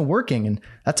actually kind of working. And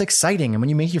that's exciting. And when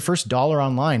you make your first dollar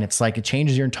online, it's like, it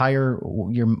changes your entire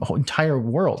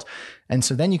world. And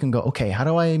so then you can go, okay, how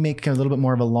do I make a little bit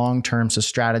more of a long-term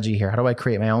strategy here? How do I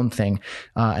create my own thing?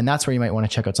 And that's where you might want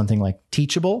to check out something like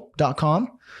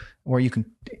teachable.com. Where you can,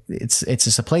 it's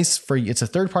just a place it's a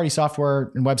third-party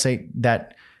software and website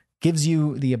that gives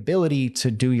you the ability to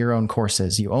do your own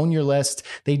courses. You own your list.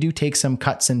 They do take some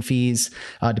cuts and fees,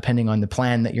 depending on the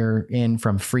plan that you're in,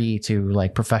 from free to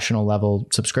like professional level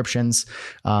subscriptions.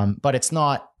 But it's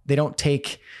not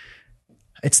like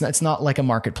a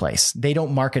marketplace. They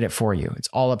don't market it for you. It's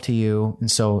all up to you. And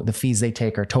so the fees they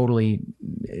take are totally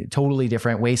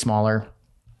different, way smaller.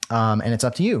 And it's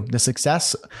up to you. The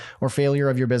success or failure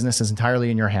of your business is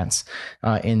entirely in your hands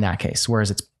in that case,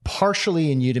 whereas it's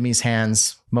partially in Udemy's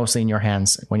hands, mostly in your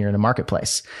hands when you're in the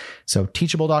marketplace. So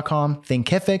teachable.com,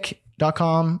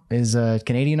 thinkific.com is a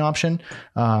Canadian option.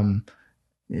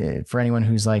 For anyone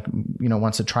who's like,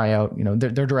 wants to try out,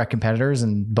 they're direct competitors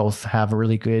and both have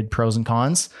really good pros and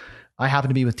cons. I happen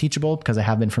to be with Teachable because I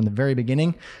have been from the very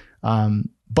beginning.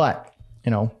 But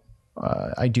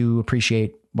I do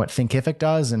appreciate what Thinkific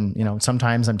does. And,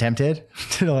 sometimes I'm tempted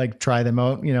to like try them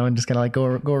out, and just kind of like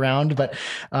go around. But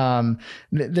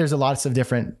there's a lots of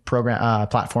different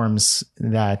platforms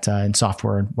that and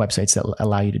software and websites that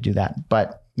allow you to do that.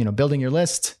 But, building your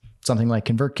list, something like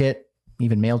ConvertKit,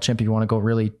 even MailChimp, if you want to go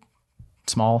really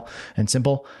small and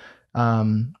simple.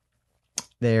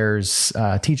 There's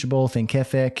Teachable,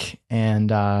 Thinkific, and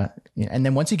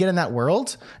then once you get in that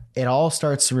world, it all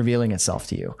starts revealing itself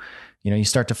to you. You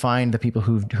start to find the people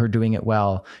who are doing it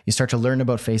well. You start to learn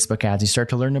about Facebook ads. You start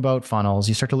to learn about funnels.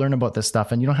 You start to learn about this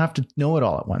stuff, and you don't have to know it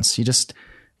all at once. You just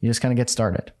kind of get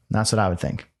started. And that's what I would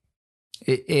think.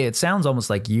 It sounds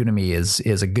almost like Udemy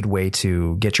is a good way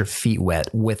to get your feet wet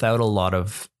without a lot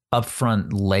of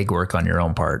upfront legwork on your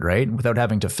own part, right? Without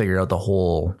having to figure out the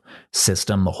whole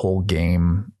system, the whole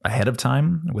game ahead of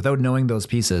time. Without knowing those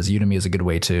pieces, Udemy is a good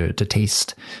way to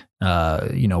taste,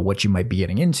 what you might be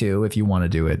getting into if you want to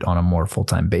do it on a more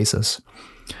full-time basis.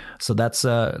 So that's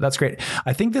great.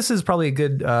 I think this is probably a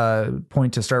good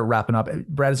point to start wrapping up.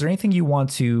 Brad, is there anything you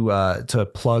want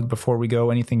to plug before we go?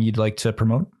 Anything you'd like to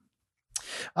promote?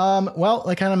 Well,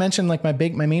 like I kind of mentioned, like my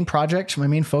main project, my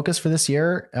main focus for this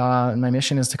year, my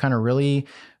mission is to kind of really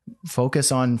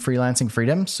focus on freelancing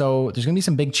freedom. So there's going to be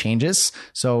some big changes.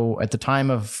 So at the time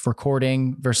of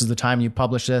recording versus the time you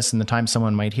publish this and the time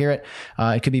someone might hear it,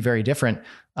 it could be very different,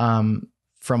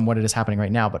 from what it is happening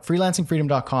right now. But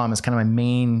freelancingfreedom.com is kind of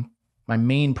my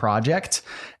main project.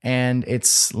 And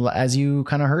it's, as you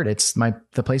kind of heard, it's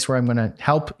the place where I'm going to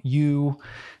help you,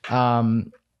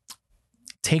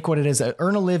 take what it is,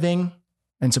 earn a living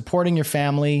and supporting your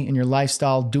family and your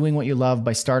lifestyle, doing what you love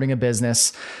by starting a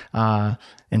business and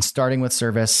starting with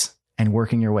service and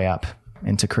working your way up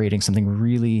into creating something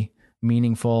really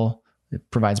meaningful. It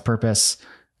provides purpose,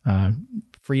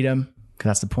 freedom, because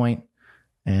that's the point.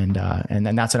 And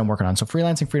that's what I'm working on. So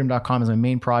freelancingfreedom.com is my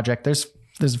main project. There's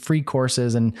free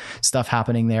courses and stuff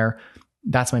happening there.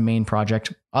 That's my main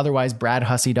project. Otherwise,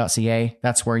 bradhussey.ca.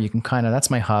 That's where you can that's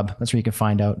my hub. That's where you can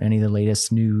find out any of the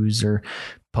latest news or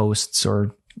posts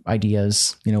or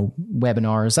ideas,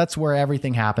 webinars. That's where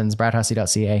everything happens.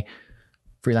 bradhussey.ca.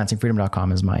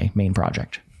 Freelancingfreedom.com is my main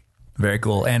project. Very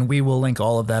cool. And we will link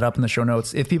all of that up in the show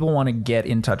notes. If people want to get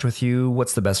in touch with you,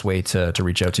 what's the best way to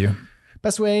reach out to you?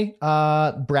 Best way,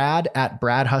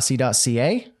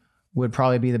 brad@bradhussey.ca would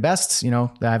probably be the best. I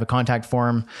have a contact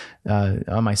form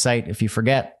on my site if you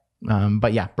forget.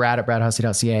 But yeah,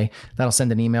 brad@bradhussey.ca. That'll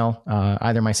send an email.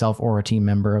 Either myself or a team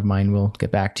member of mine will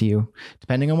get back to you,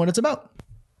 depending on what it's about.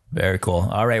 Very cool.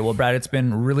 All right. Well, Brad, it's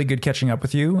been really good catching up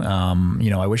with you.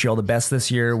 I wish you all the best this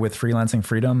year with Freelancing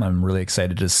Freedom. I'm really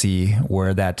excited to see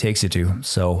where that takes you to.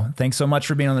 So thanks so much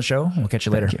for being on the show. We'll catch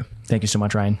you later. Thank you so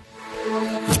much, Ryan.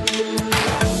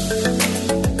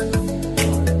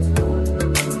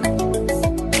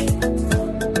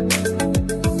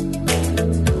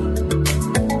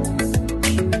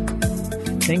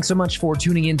 Thanks so much for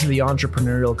tuning into the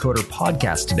Entrepreneurial Coder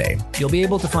podcast today. You'll be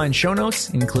able to find show notes,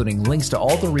 including links to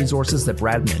all the resources that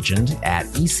Brad mentioned at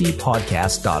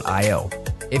ecpodcast.io.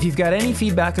 If you've got any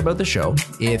feedback about the show,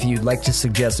 if you'd like to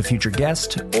suggest a future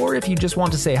guest, or if you just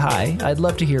want to say hi, I'd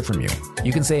love to hear from you.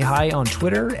 You can say hi on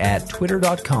Twitter at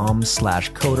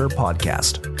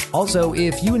twitter.com/coderpodcast. Also,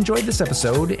 if you enjoyed this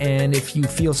episode and if you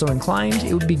feel so inclined,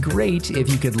 it would be great if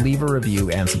you could leave a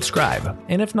review and subscribe.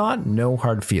 And if not, no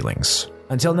hard feelings.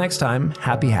 Until next time,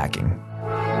 happy hacking.